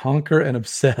 Attack, Conquer, and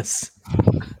Obsess.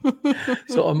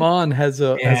 So Amon has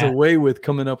a way with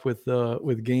coming up with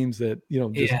games that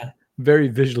just very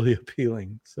visually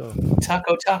appealing. So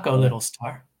Taco, little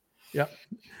star. Yeah.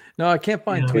 No, I can't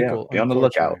find Twinkle. Be on the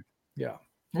lookout. Yeah.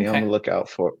 Be on the lookout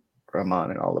for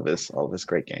Amon and all of his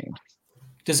great games.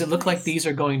 Does it look like these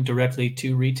are going directly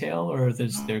to retail, or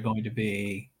is there going to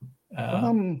be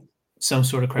some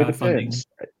sort of crowdfunding?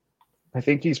 I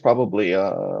think he's probably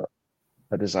a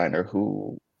designer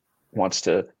who wants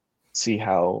to see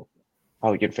how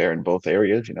get fair in both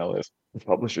areas. If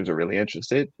publishers are really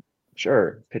interested,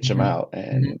 sure, pitch them out,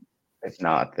 and if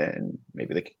not, then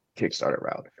maybe the Kickstarter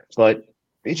route. But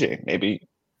BJ, maybe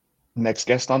next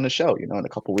guest on the show, in a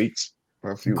couple weeks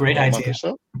or a Great month idea. or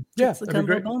so. Yeah, It's the that'd be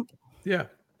Gumbo great. bump. Yeah.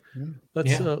 Yeah.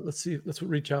 Let's see. Let's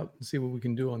reach out and see what we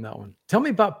can do on that one. Tell me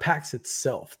about PAX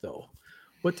itself, though.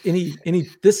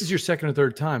 This is your second or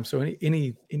third time. So did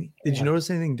you notice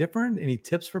anything different? Any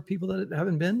tips for people that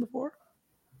haven't been before?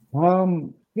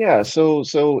 Yeah, so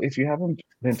if you haven't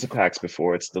been to PAX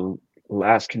before, it's the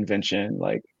last convention,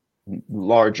 like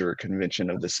larger convention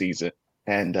of the season.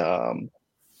 And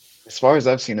as far as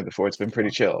I've seen it before, it's been pretty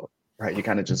chill, right? You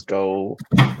kind of just go,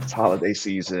 it's holiday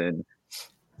season.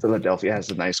 Philadelphia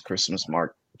has a nice Christmas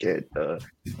market.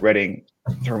 Reading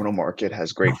Terminal Market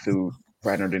has great food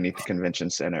right underneath the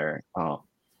convention center.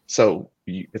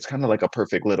 It's kind of like a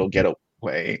perfect little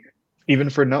getaway, even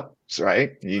for gnomes,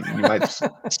 right? You might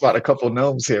spot a couple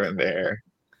gnomes here and there.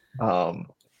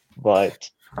 But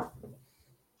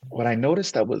what I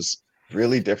noticed that was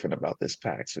really different about this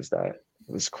PAX is that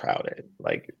it was crowded.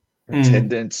 Like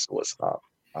attendance was up.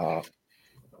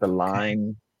 The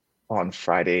line on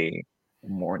Friday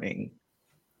morning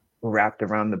wrapped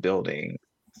around the building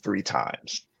 3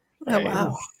 times. Oh, Right?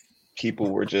 wow.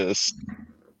 People were there,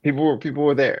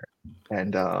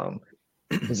 and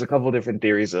there's a couple different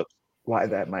theories of why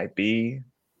that might be.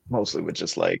 Mostly with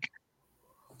just like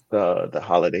the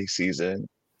holiday season,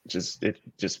 just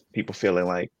people feeling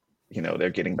like they're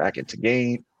getting back into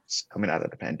games, coming out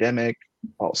of the pandemic.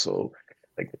 Also,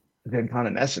 like Gen Con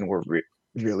and Essen were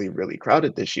really, really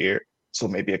crowded this year, so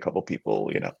maybe a couple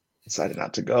people decided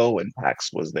not to go, and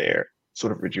PAX was their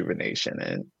sort of rejuvenation.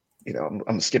 And I'm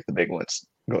gonna skip the big ones,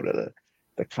 go to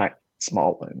the kind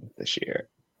small one this year.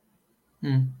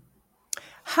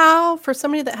 How, for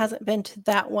somebody that hasn't been to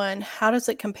that one, how does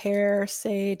it compare,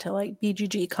 say, to like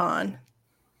BGG Con?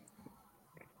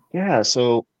 Yeah,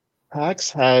 so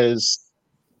PAX has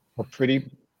a pretty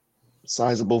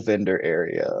sizable vendor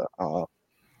area. It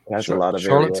has a lot of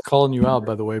Charlotte's area. calling you out,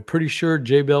 by the way. Pretty sure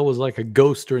J Bell was like a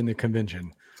ghost during the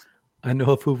convention. I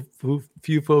know a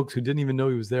few folks who didn't even know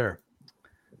he was there.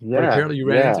 But apparently you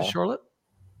ran into Charlotte?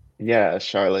 Yeah,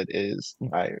 Charlotte is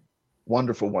my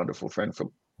wonderful, wonderful friend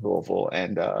from Louisville,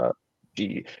 and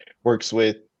she works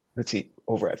with the team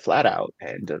over at Flat Out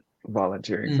and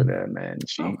volunteering for them. And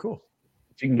she cool.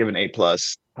 she can give an A+,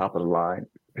 top of the line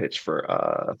pitch for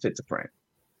Fit to Print.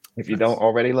 If you don't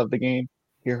already love the game,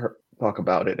 hear her talk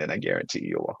about it, and I guarantee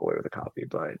you'll walk away with a copy.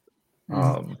 But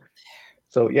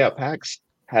so yeah, PAX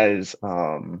has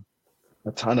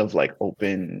a ton of like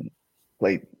open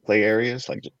play areas,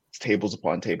 like just tables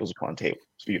upon tables upon tables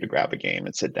for you to grab a game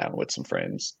and sit down with some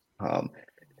friends.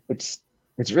 It's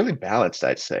really balanced,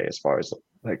 I'd say, as far as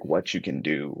like what you can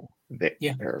do there.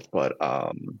 Yeah. But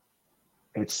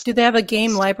Do they have a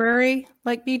game library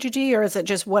like BGG, or is it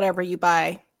just whatever you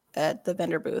buy at the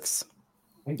vendor booths?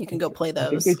 You can go play I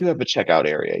think those. they do have a checkout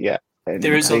area, yeah. And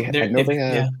There is I know they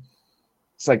have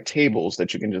it's like tables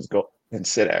that you can just go and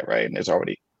sit at, right? And there's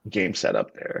already a game set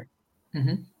up there.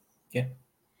 Yeah.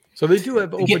 So they do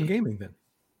have open gaming then.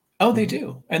 Oh, they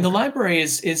do. And the library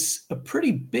is a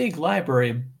pretty big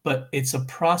library, but it's a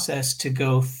process to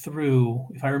go through.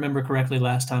 If I remember correctly,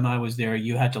 last time I was there,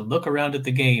 you had to look around at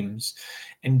the games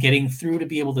and getting through to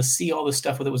be able to see all the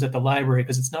stuff that was at the library,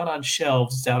 because it's not on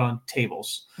shelves, it's out on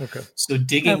tables. Okay. So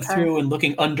digging through and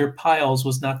looking under piles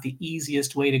was not the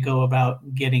easiest way to go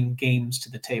about getting games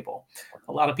to the table.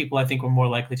 A lot of people, I think, were more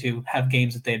likely to have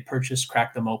games that they had purchased,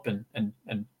 crack them open, and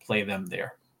play them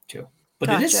there too. But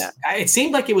it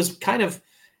seemed like it was kind of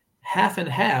half and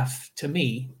half to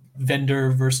me,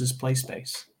 vendor versus play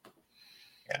space.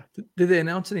 Yeah. Did they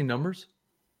announce any numbers?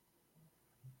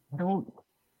 I don't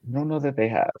know that they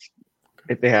have.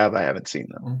 If they have, I haven't seen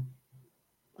them.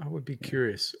 I would be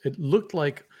curious. It looked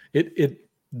like it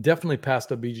definitely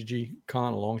passed up BGG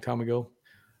Con a long time ago.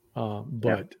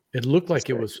 But it looked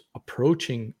like it was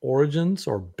approaching Origins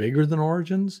or bigger than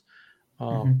Origins.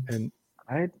 And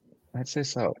I'd say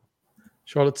so.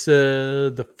 Charlotte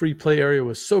said the free play area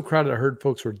was so crowded, I heard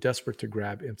folks were desperate to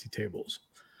grab empty tables.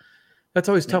 That's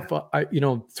always tough.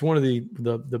 It's one of the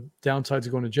downsides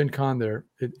of going to Gen Con there.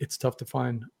 It's tough to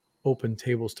find open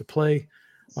tables to play.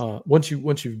 Once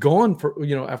you've gone for,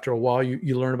 after a while,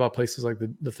 you learn about places like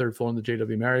the third floor and the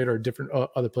JW Marriott or different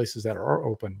other places that are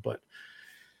open. But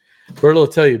Verla will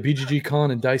tell you, BGG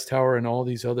Con and Dice Tower and all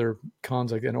these other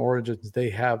cons like in Origins, they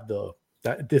have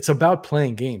that it's about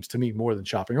playing games to me more than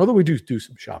shopping. Although we do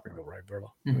some shopping though, right, Verla?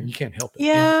 You can't help it.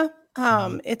 Yeah.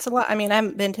 It's a lot. I mean, I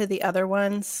haven't been to the other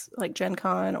ones like Gen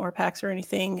Con or PAX or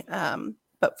anything.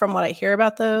 But from what I hear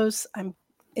about those, I'm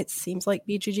it seems like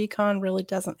BGG Con really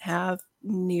doesn't have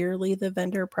nearly the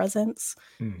vendor presence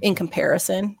in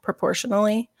comparison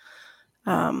proportionally.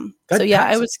 So yeah,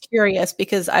 I was curious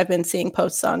because I've been seeing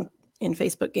posts in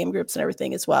Facebook game groups and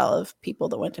everything as well of people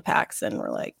that went to PAX and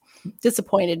were like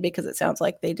disappointed because it sounds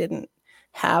like they didn't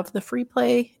have the free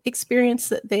play experience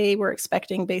that they were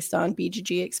expecting based on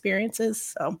BGG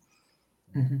experiences. So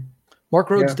Mark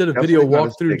Rhodes did a video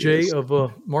walkthrough, Jay, as- of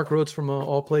Mark Rhodes from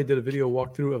All Play did a video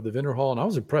walkthrough of the vendor hall, and I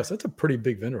was impressed. That's a pretty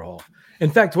big vendor hall.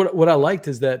 In fact, what I liked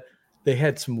is that they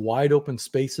had some wide open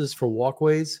spaces for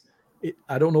walkways.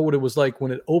 I don't know what it was like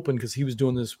when it opened because he was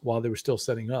doing this while they were still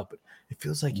setting up. But it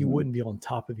feels like you wouldn't be on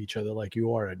top of each other like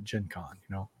you are at Gen Con,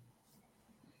 you know?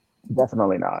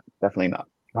 Definitely not. Definitely not.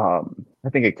 I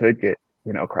think it could get,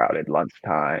 crowded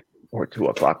lunchtime or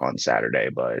 2:00 on Saturday,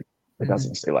 but it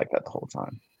doesn't stay like that the whole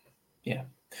time. Yeah.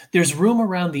 There's room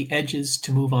around the edges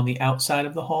to move on the outside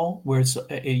of the hall, where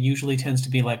it usually tends to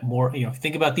be like more,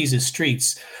 think about these as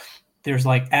streets. There's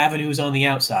like avenues on the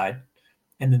outside,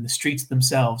 and then the streets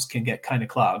themselves can get kind of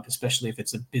clogged, especially if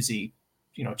it's a busy,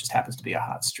 it just happens to be a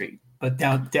hot street. But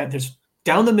there's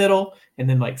down the middle, and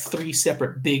then like 3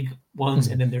 separate big ones,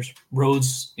 and then there's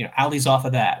roads, alleys off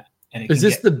of that. And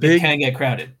it can get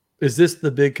crowded. Is this the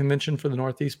big convention for the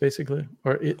Northeast, basically,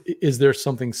 or is there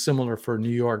something similar for New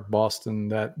York, Boston,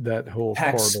 that whole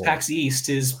corridor? PAX East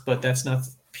is, but that's not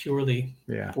purely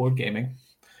board gaming.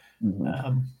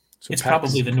 So it's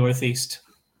probably the Northeast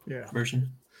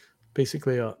version.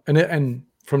 Basically, and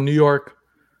from New York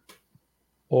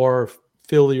or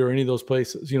Philly or any of those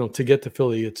places, to get to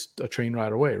Philly, it's a train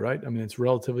ride away, right? I mean, it's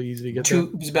relatively easy to get there.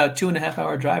 It's about 2.5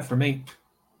 hour drive for me.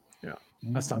 Yeah,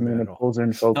 that's not bad at all. Pulls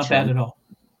in folks not bad at all.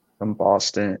 From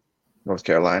Boston, North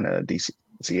Carolina, DC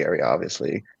area,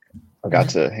 obviously. I got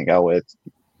to hang out with,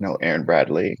 Aaron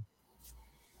Bradley.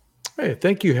 Hey,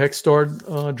 thank you,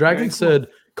 Hexstar. Dragon said,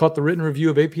 caught the written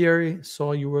review of Apiary,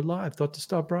 saw you were live, thought to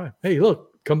stop by. Hey,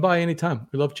 look, come by anytime.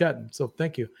 We love chatting. So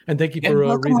thank you. And thank you for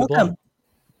reading the blog.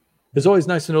 It's always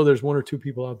nice to know there's 1 or 2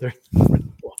 people out there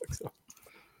reading the blog. So.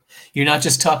 You're not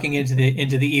just talking into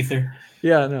the ether.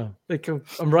 Yeah, no.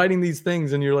 I'm writing these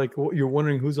things, and you're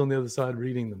wondering who's on the other side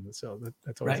reading them. So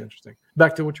that's always interesting.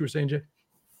 Back to what you were saying, Jay.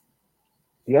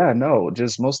 Yeah, no,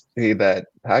 just mostly that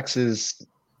PAX is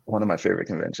one of my favorite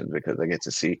conventions because I get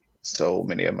to see so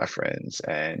many of my friends,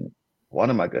 and one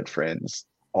of my good friends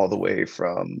all the way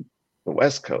from the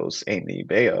West Coast, Amy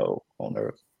Bayo, owner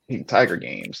of Pink Tiger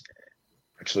Games,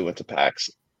 actually went to PAX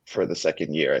for the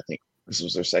second year. I think this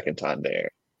was her second time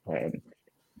there, and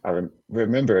I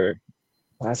remember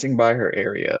passing by her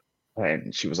area,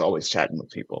 and she was always chatting with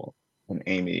people. And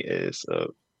Amy is an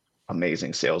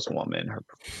amazing saleswoman. Her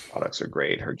products are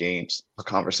great. Her games are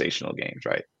conversational games,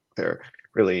 right? They're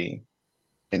really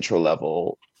intro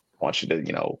level. Want you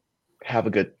to, have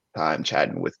a good time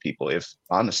chatting with people. If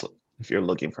you're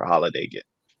looking for holiday gift,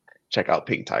 check out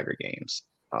Pink Tiger Games.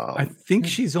 I think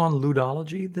she's on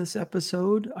Ludology this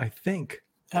episode. I think.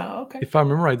 Oh, okay. If I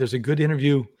remember right, there's a good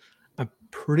interview. I'm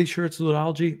pretty sure it's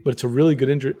Ludology, but it's a really good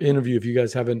interview if you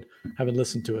guys haven't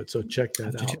listened to it. So check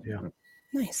that out. Yeah.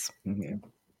 Nice. Mm-hmm.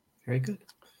 Very good.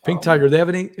 Pink Tiger. They have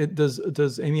any?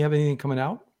 Does Amy have anything coming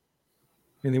out?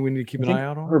 Anything we need to keep an eye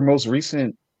out on? Her most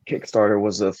recent Kickstarter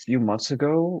was a few months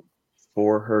ago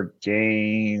for her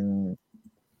game.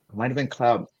 It might have been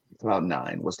Cloud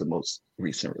 9 was the most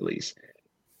recent release.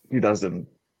 She does them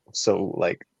so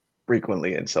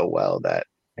frequently and so well that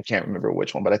I can't remember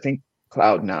which one, but I think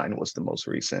Cloud 9 was the most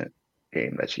recent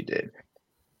game that she did.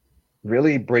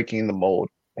 Really breaking the mold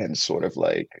and sort of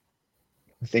I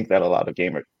think that a lot of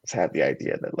gamers have the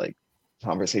idea that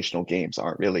conversational games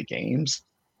aren't really games,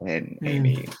 and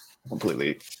Amy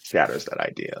completely shatters that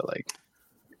idea,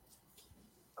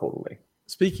 totally.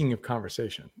 Speaking of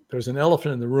conversation, there's an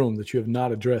elephant in the room that you have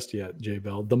not addressed yet, Jay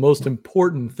Bell. The most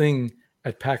important thing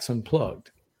at PAX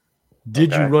Unplugged.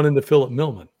 Did you run into Philip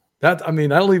Millman? I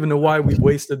don't even know why we've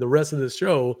wasted the rest of this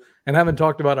show and haven't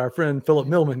talked about our friend Philip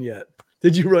Millman yet.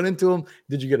 Did you run into him?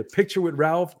 Did you get a picture with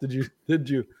Ralph? Did you?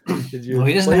 Well,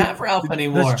 he doesn't have Ralph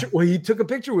anymore. Well, he took a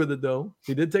picture with it though.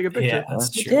 He did take a picture. Yeah,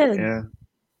 that's true. He did.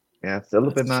 Yeah.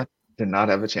 Philip did not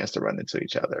have a chance to run into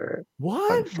each other.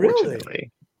 What? Unfortunately.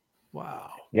 Really?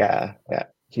 Wow. Yeah.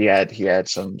 He had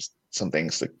some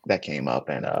things that came up,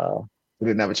 and we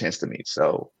didn't have a chance to meet.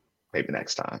 So maybe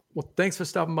next time. Well, thanks for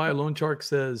stopping by. Lone Shark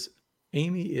says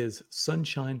Amy is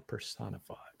sunshine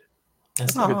personified.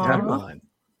 That's a good tagline.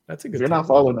 That's a good. If you're not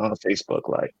following on Facebook,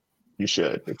 you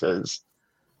should, because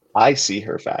I see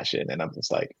her fashion and I'm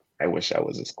just I wish I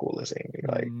was as cool as Amy.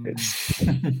 It's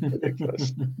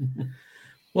ridiculous.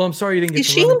 Well, I'm sorry you didn't get. Is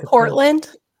she in Portland,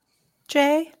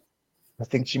 Jay? I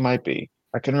think she might be.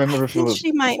 I can remember if it think was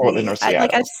she might Portland be. or Seattle.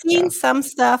 I've seen Yeah. some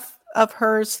stuff of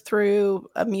hers through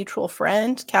a mutual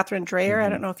friend, Catherine Dreyer. I Mhm.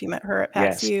 don't know if you met her at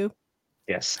Yes. PaxU.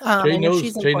 Yes. Jay I know knows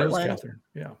she's in Catherine. Portland.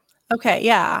 Yeah. Okay,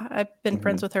 yeah, I've been Mhm.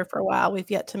 friends with her for a while.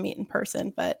 We've yet to meet in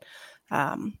person, but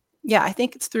yeah, I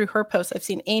think it's through her posts. I've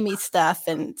seen Amy's stuff,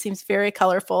 and it seems very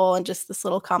colorful. And just this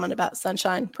little comment about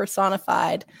sunshine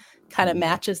personified kind of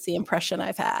matches the impression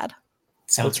I've had.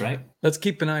 Sounds right. Let's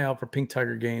keep an eye out for Pink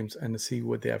Tiger Games and to see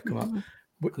what they have come out.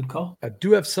 Good call. I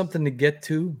do have something to get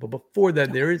to, but before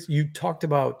that, you talked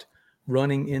about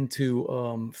running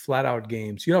into Flat Out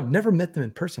Games. I've never met them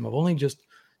in person. I've only just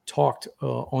talked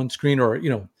on screen or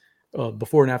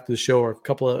before and after the show, or a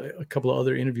couple of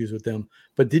other interviews with them.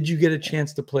 But did you get a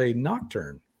chance to play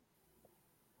Nocturne?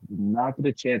 Not get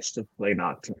a chance to play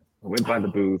Nocturne. I went by the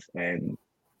booth and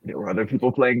there were other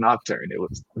people playing Nocturne. It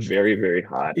was very, very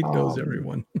hot. He knows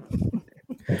everyone.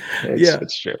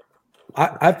 It's true.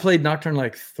 I've played Nocturne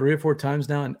like 3 or 4 times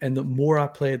now, and the more I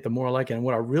play it, the more I like it. And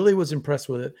what I really was impressed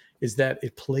with it is that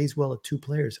it plays well at 2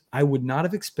 players. I would not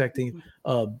have expected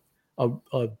a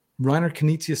Reiner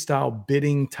Knizia style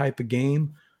bidding type of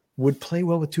game would play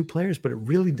well with 2 players, but it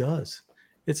really does.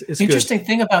 It's interesting good.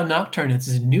 thing about Nocturne. It's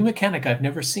a new mechanic I've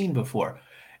never seen before.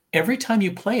 Every time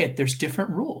you play it, there's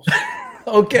different rules.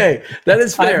 Okay, that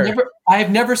is fair. I've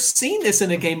never seen this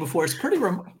in a game before. It's pretty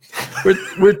remarkable.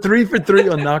 We're 3 for 3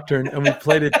 on Nocturne, and we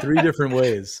played it 3 different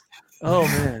ways. Oh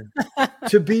man!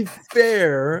 To be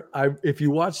fair, if you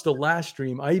watched the last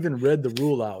stream, I even read the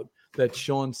rule out that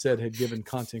Sean said had given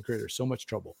content creators so much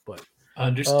trouble. But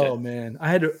understood. Oh man,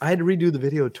 I had to redo the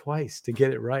video twice to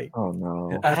get it right. Oh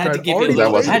no! I had to give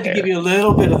you a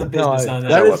little bit of the business on that.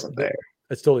 That wasn't there.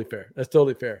 That's totally fair. That's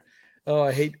totally fair. Oh,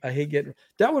 I hate getting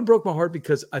that one. Broke my heart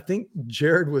because I think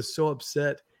Jared was so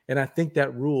upset, and I think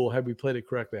that rule, had we played it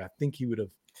correctly, I think he would have.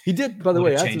 He did, by the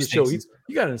way, after the show. You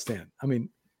got to understand. I mean,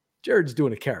 Jared's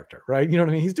doing a character, right? You know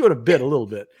what I mean? He's doing a bit, a little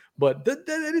bit, but that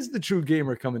is the true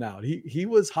gamer coming out. He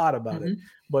was hot about it,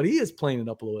 but he is playing it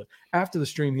up a little bit. After the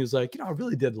stream, he was like, I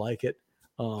really did like it.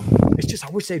 It's just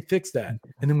I wish they'd fix that.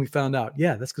 And then we found out,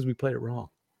 that's because we played it wrong.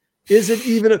 Is it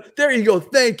even there you go.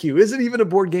 Thank you. Is it even a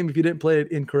board game if you didn't play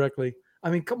it incorrectly? I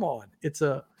mean, come on.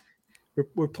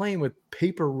 We're playing with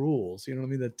paper rules, you know what I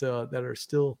mean? That are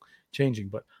still changing,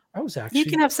 but I was actually. You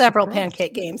can have several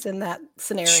pancake games in that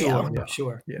scenario.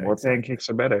 Sure. Yeah, more pancakes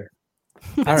are better.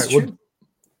 All right. Well,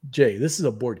 Jay, this is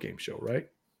a board game show, right?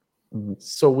 Mm-hmm.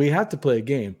 So we have to play a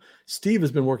game. Steve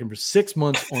has been working for 6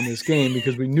 months on this game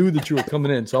because we knew that you were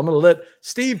coming in. So I'm going to let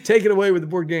Steve take it away with the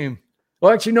board game.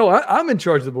 Well, actually, no, I'm in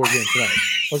charge of the board game tonight.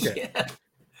 Okay. Yeah.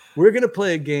 We're going to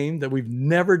play a game that we've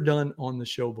never done on the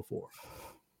show before.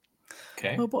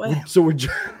 Okay. Oh, boy. So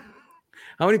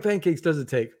how many pancakes does it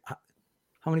take?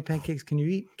 How many pancakes can you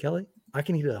eat, Kelly? I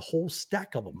can eat a whole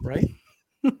stack of them, right?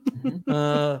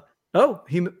 Hexstar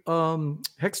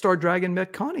Dragon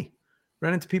met Connie.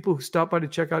 Ran into people who stopped by to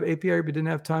check out API but didn't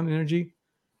have time and energy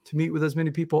to meet with as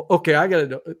many people. Okay, I got to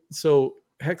know. So,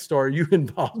 Hexstar, are you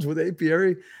involved with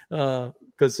API?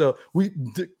 Because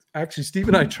actually, Steve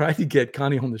and I tried to get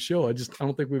Connie on the show. I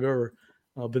don't think we've ever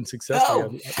been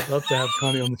successful. I'd love to have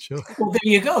Connie on the show. Well, there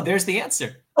you go. There's the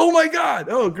answer. Oh my God.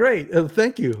 Oh, great.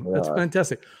 Thank you. That's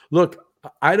fantastic. Look,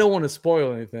 I don't want to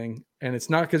spoil anything, and it's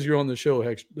not because you're on the show,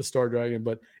 the Star Dragon,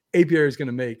 but API is going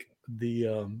to make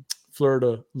the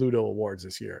Florida Ludo Awards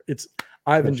this year.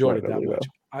 I've enjoyed it that much.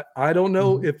 I don't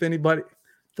know if anybody.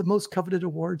 The most coveted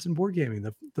awards in board gaming,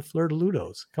 the Florida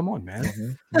Ludos. Come on,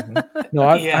 man. No,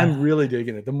 I'm really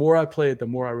digging it. The more I play it, the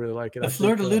more I really like it. The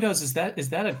Florida Ludos, is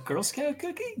that a Girl Scout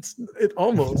cookie? It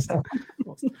almost. All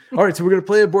right, so we're gonna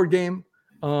play a board game.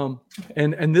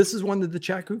 And this is one that the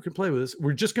chat crew can play with us.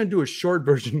 We're just gonna do a short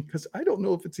version because I don't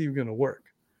know if it's even gonna work.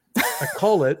 I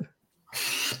call it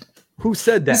Who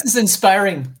Said That? This is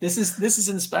inspiring. This is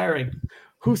inspiring.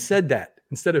 Who said that?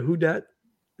 Instead of who dat,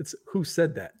 it's who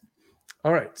said that.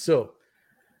 All right, so,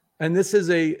 and this is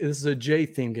a J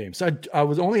theme game. So I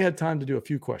was only had time to do a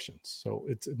few questions, so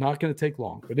it's not going to take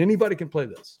long. But anybody can play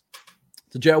this.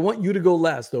 So Jay, I want you to go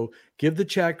last, though. Give the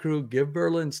chat crew, give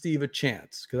Verla and Steve a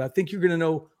chance because I think you're going to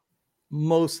know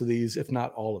most of these, if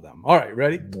not all of them. All right,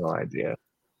 ready? No idea.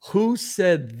 Who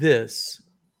said this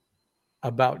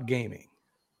about gaming?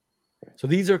 So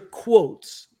these are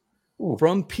quotes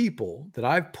from people that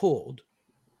I've pulled,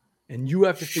 and you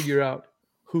have to figure out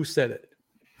who said it.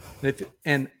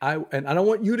 And I don't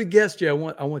want you to guess, Jay. I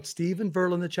want Steve and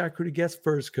Verla in the chat crew to guess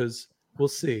first because we'll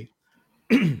see.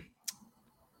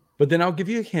 But then I'll give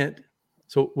you a hint.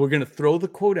 So we're going to throw the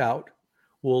quote out.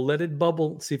 We'll let it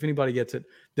bubble, see if anybody gets it.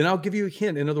 Then I'll give you a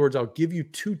hint. In other words, I'll give you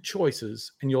 2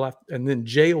 choices, and then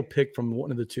Jay will pick from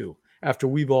one of the 2. after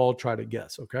we've all tried to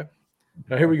guess. Okay.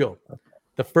 Now, here we go.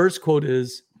 The first quote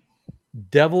is,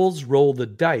 devils roll the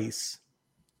dice,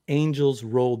 angels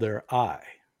roll their eye.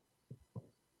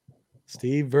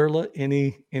 Steve, Verla,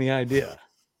 any idea?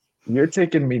 You're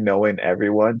taking me knowing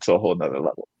everyone to a whole nother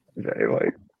level. Okay,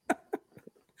 like,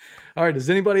 All right. Does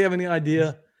anybody have any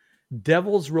idea?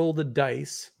 Devils roll the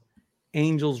dice,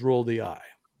 angels roll the eye.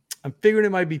 I'm figuring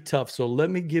it might be tough, so let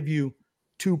me give you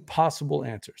two possible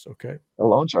answers, okay? the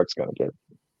loan shark's gonna get it.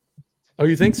 Oh,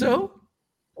 you think so?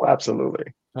 Well, absolutely.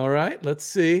 All right, let's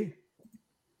see.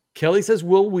 Kelly says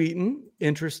Will Wheaton.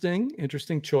 Interesting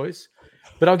choice.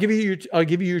 But I'll give you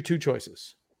your two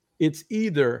choices. It's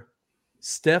either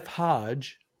Steph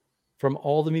Hodge from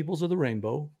All the Meeples of the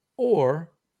Rainbow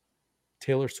or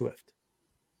Taylor Swift.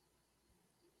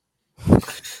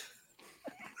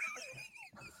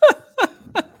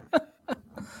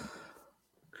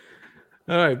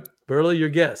 All right, Verla, your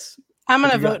guess. I'm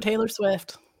going to vote Taylor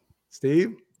Swift.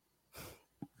 Steve?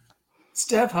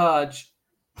 Steph Hodge.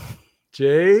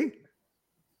 Jay?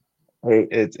 Hey,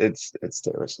 it's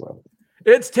Taylor Swift.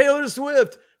 It's Taylor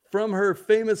Swift from her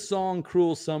famous song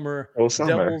Cruel Summer. Cruel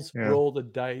Summer, Devils yeah. roll the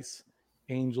dice,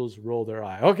 angels roll their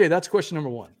eye. Okay, that's question number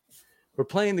one. We're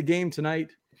playing the game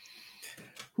tonight.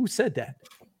 Who said that?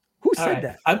 Who said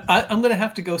that? I'm going to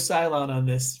have to go silent on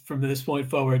this from this point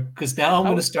forward, because now I'm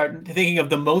going to start thinking of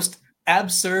the most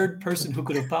absurd person who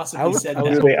could have possibly said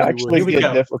that. They actually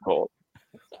get difficult.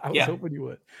 I was hoping you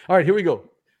would. All right, here we go.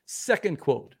 Second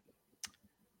quote.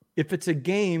 If it's a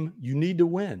game you need to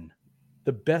win,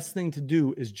 the best thing to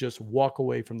do is just walk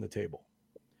away from the table.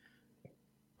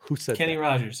 Who said Kenny that?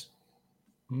 Rogers.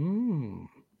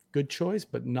 Good choice,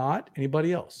 but not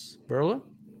anybody else. Verla?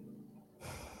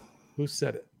 Who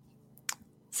said it?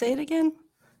 Say it again.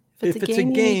 If it's a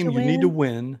game you need to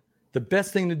win, the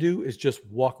best thing to do is just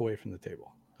walk away from the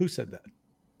table. Who said that?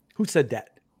 Who said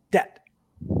that? That.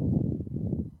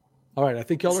 All right, I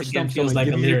think y'all are stumped. So I'm going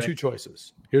to give you your two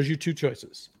choices. Here's your two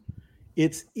choices.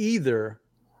 It's either,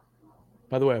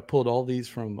 by the way, I pulled all these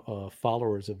from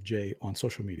followers of Jay on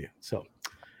social media. So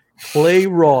Clay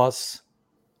Ross,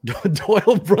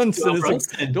 Doyle Brunson.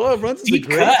 Doyle Brunson's a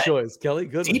great choice. Kelly,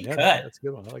 good one. Yeah, that's a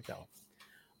good one. I like that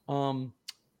one.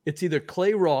 It's either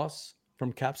Clay Ross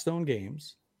from Capstone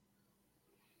Games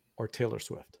or Taylor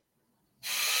Swift.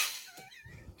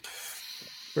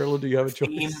 Verla, do you have a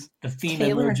choice? The theme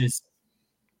emerges.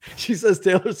 She says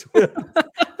Taylor Swift.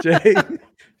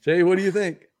 Jay, what do you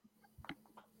think?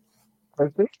 I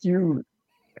think you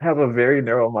have a very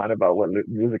narrow mind about what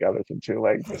music I listen to.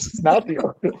 Like, this is not the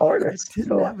only artist. I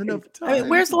didn't have enough time. I mean,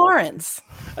 where's Lawrence?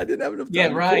 I didn't have enough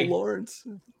time to pull Lawrence.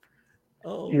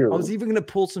 Oh, I was even going to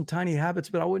pull some Tiny Habits,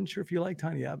 but I wasn't sure if you like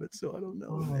Tiny Habits, so I don't know.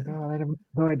 Oh my God, I have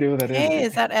no idea what that is. Hey,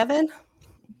 is that Evan?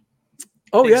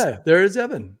 Oh yeah, there is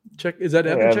Evan. Is that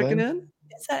Evan checking in?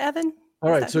 Is that Evan? All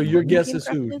right, so your guess is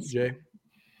who, Jay?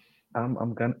 I'm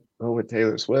gonna go with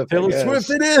Taylor Swift. Taylor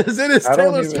Swift, it is. It is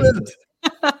Taylor Swift.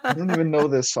 I don't even know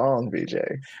this song,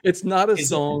 BJ. It's not a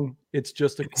song. It's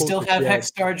just a quote. Still have Hex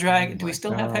Star Dragon? Do we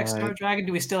still have Hex Star Dragon?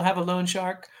 Do we still have a loan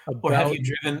shark? Or have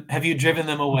you driven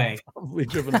them away? Probably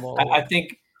driven them all away. I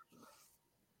think.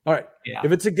 All right. Yeah.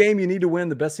 If it's a game you need to win,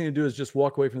 the best thing to do is just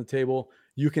walk away from the table.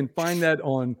 You can find that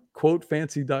on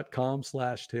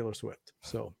quotefancy.com/Taylor Swift.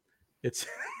 So it's.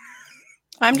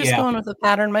 I'm just going with the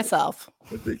pattern myself.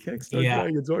 I think Hex Star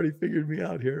Dragon's already figured me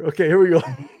out here. Okay, here we go.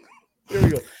 Here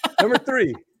we go. Number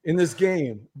 3 in this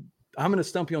game. I'm going to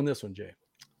stump you on this one, Jay.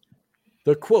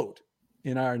 The quote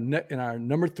in our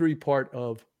number 3 part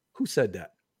of Who Said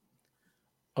That?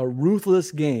 A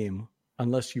ruthless game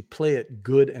unless you play it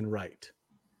good and right.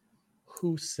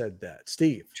 Who said that?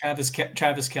 Steve. Travis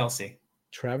Kelce.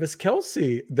 Travis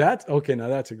Kelce. That's okay. Now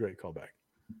that's a great callback.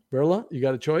 Verla, you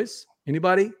got a choice?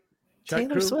 Anybody? Chat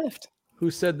Krewe? Swift. Who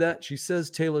said that? She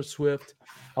says Taylor Swift.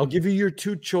 I'll give you your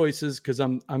two choices because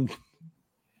I'm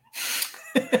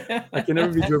I can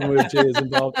never be driven away if Jay is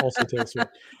involved. Also Taylor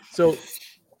Swift. So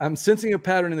I'm sensing a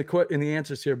pattern in the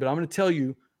answers here, but I'm going to tell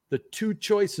you the two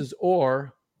choices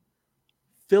are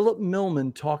Philip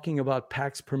Millman talking about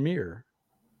PAX Premiere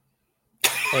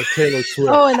or Taylor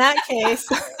Swift. Oh, in that case,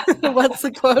 what's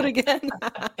the quote again?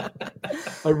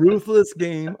 A ruthless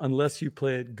game unless you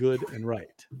play it good and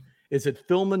right. Is it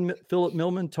Philip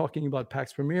Millman talking about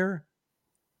PAX Premiere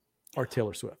or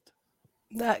Taylor Swift?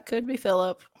 That could be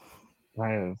Philip. I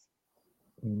have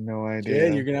no idea.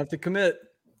 Yeah, you're gonna have to commit.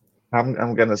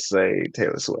 I'm gonna say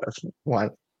Taylor Swift.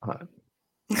 What?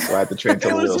 Ride the train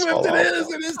till the wheels fall off.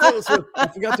 It is Taylor Swift. I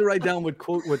forgot to write down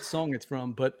what song it's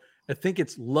from, but I think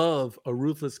it's Love, a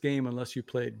ruthless game unless you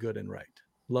play it good and right.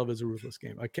 Love is a ruthless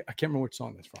game. I can't remember which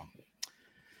song that's from.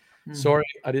 Sorry,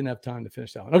 I didn't have time to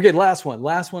finish that one. Okay, last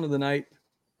one of the night.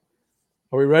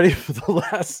 Are we ready for the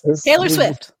last? Taylor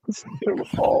Swift.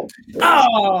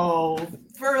 Oh,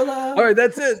 Verla. All right,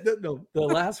 that's it. No, the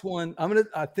last one.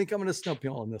 I think I'm gonna stump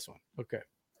you all on this one. Okay.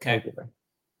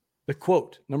 The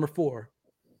quote number 4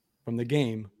 from the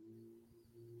game.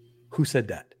 Who said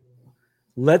that?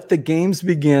 Let the games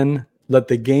begin. Let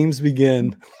the games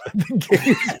begin. Let the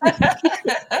games begin.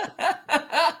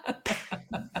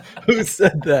 Who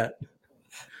said that?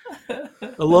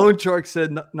 A lone shark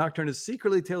said Nocturne is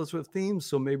secretly Taylor Swift themed,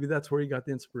 so maybe that's where he got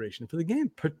the inspiration for the game.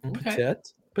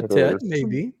 Peut-être,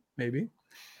 maybe.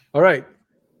 All right.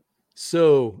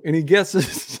 So, any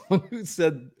guesses on who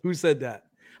said that?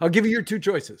 I'll give you your 2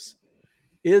 choices.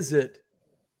 Is it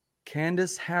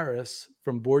Candace Harris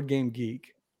from Board Game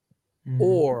Geek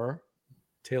or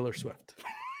Taylor Swift?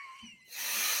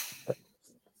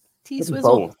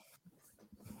 T-Swizzle.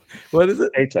 What is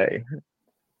it? Tay-Tay.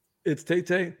 It's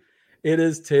Tay-Tay. It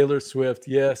is Taylor Swift,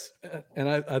 yes. And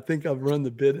I think I've run the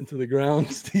bit into the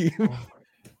ground, Steve.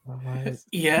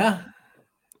 Yeah.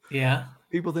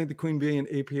 People think the Queen Bee and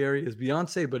Apiary is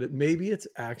Beyonce, but maybe it's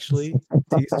actually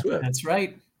T Swift. That's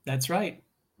right.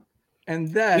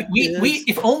 And that we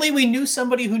if only we knew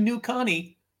somebody who knew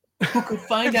Connie who could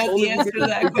find out the answer to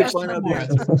that question.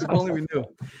 If only we knew.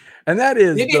 And that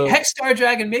is maybe Hexstar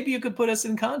Dragon. Maybe you could put us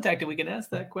in contact and we can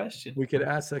ask that question. We could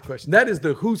ask that question. That is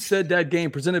the Who Said That game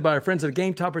presented by our friends at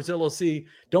Game Toppers LLC.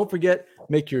 Don't forget,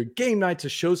 make your game nights a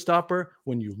showstopper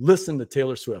when you listen to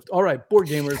Taylor Swift. All right, board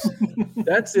gamers,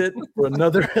 that's it for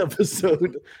another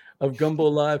episode of Gumbo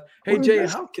Live. Hey Jay,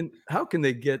 how can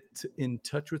they get in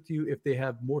touch with you if they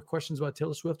have more questions about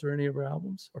Taylor Swift or any of her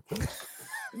albums or quotes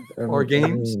or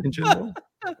games in general?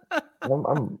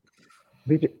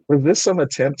 Was this some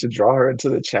attempt to draw her into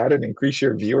the chat and increase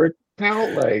your viewer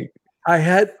count? Like,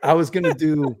 I was going to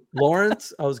do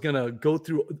Lawrence. I was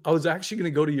actually going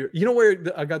to go to you know where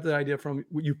I got the idea from?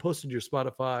 You posted your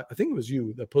Spotify. I think it was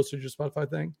you that posted your Spotify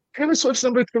thing. Taylor Swift's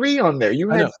number 3 on there. You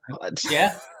had,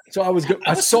 yeah. So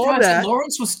I saw that.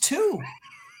 Lawrence was 2.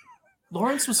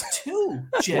 Lawrence was 2.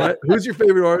 Who's your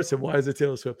favorite artist and why is it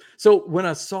Taylor Swift? So when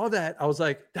I saw that, I was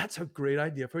like, that's a great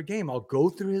idea for a game. I'll go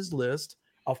through his list.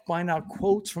 I'll find out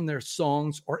quotes from their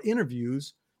songs or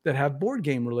interviews that have board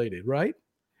game related, right?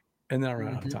 And then I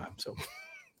ran out of time. So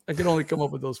I can only come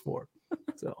up with those 4.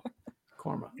 So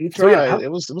karma. So yeah,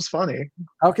 it was funny.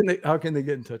 How can they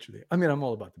get in touch with you? I mean, I'm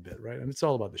all about the bit, right? I mean, it's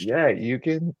all about the show. Yeah, you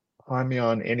can find me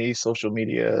on any social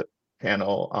media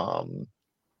channel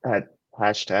at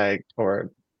hashtag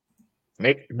or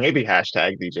maybe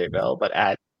hashtag VJ Bell, but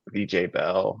at VJ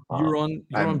Bell. You're on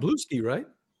Bluesky, right?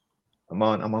 I'm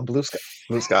on Blue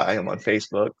Sky. I'm on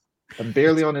Facebook. I'm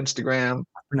barely on Instagram.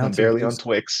 I'm barely on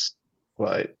Twix,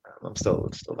 but I'm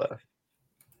still there.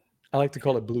 I like to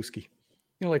call it Bluesky.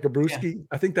 You know, like a brewski. Yeah.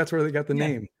 I think that's where they got the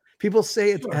name. People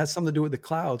say it has something to do with the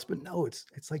clouds, but no, it's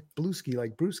like Bluesky,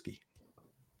 like brewski.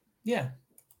 Yeah,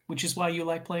 which is why you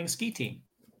like playing Ski Team.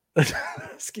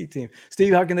 Ski Team.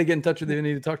 Steve, how can they get in touch with you? They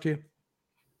need to talk to you.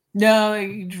 No,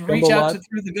 reach out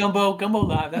through the Gumbo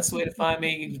Live. That's the way to find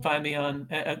me. You can find me on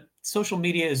social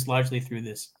media is largely through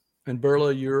this. And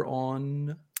Verla, you're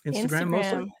on Instagram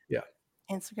mostly? Yeah.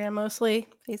 Instagram mostly.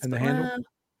 Facebook and the handle?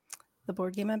 The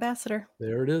Board Game Ambassador.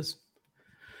 There it is.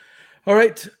 All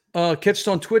right. Catch us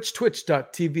on Twitch,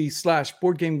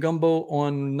 twitch.tv/BoardGameGumbo.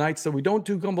 On nights that we don't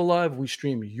do Gumbo Live, we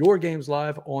stream your games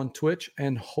live on Twitch.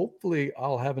 And hopefully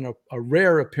I'll have a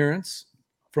rare appearance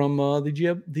from the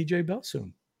DJ Bell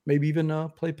soon. Maybe even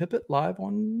play Pipit live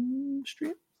on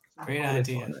stream. Great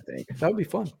idea. Fun, I think. That would be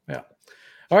fun. Yeah.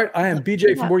 All right. I am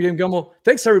BJ from Board Game Gumbo.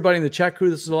 Thanks everybody in the chat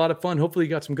crew. This is a lot of fun. Hopefully you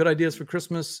got some good ideas for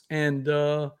Christmas and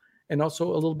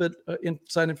also a little bit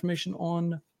inside information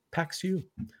on Pax U.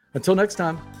 Until next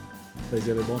time,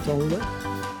 Laissez, bon temps, roulez.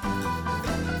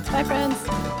 Bye,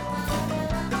 friends.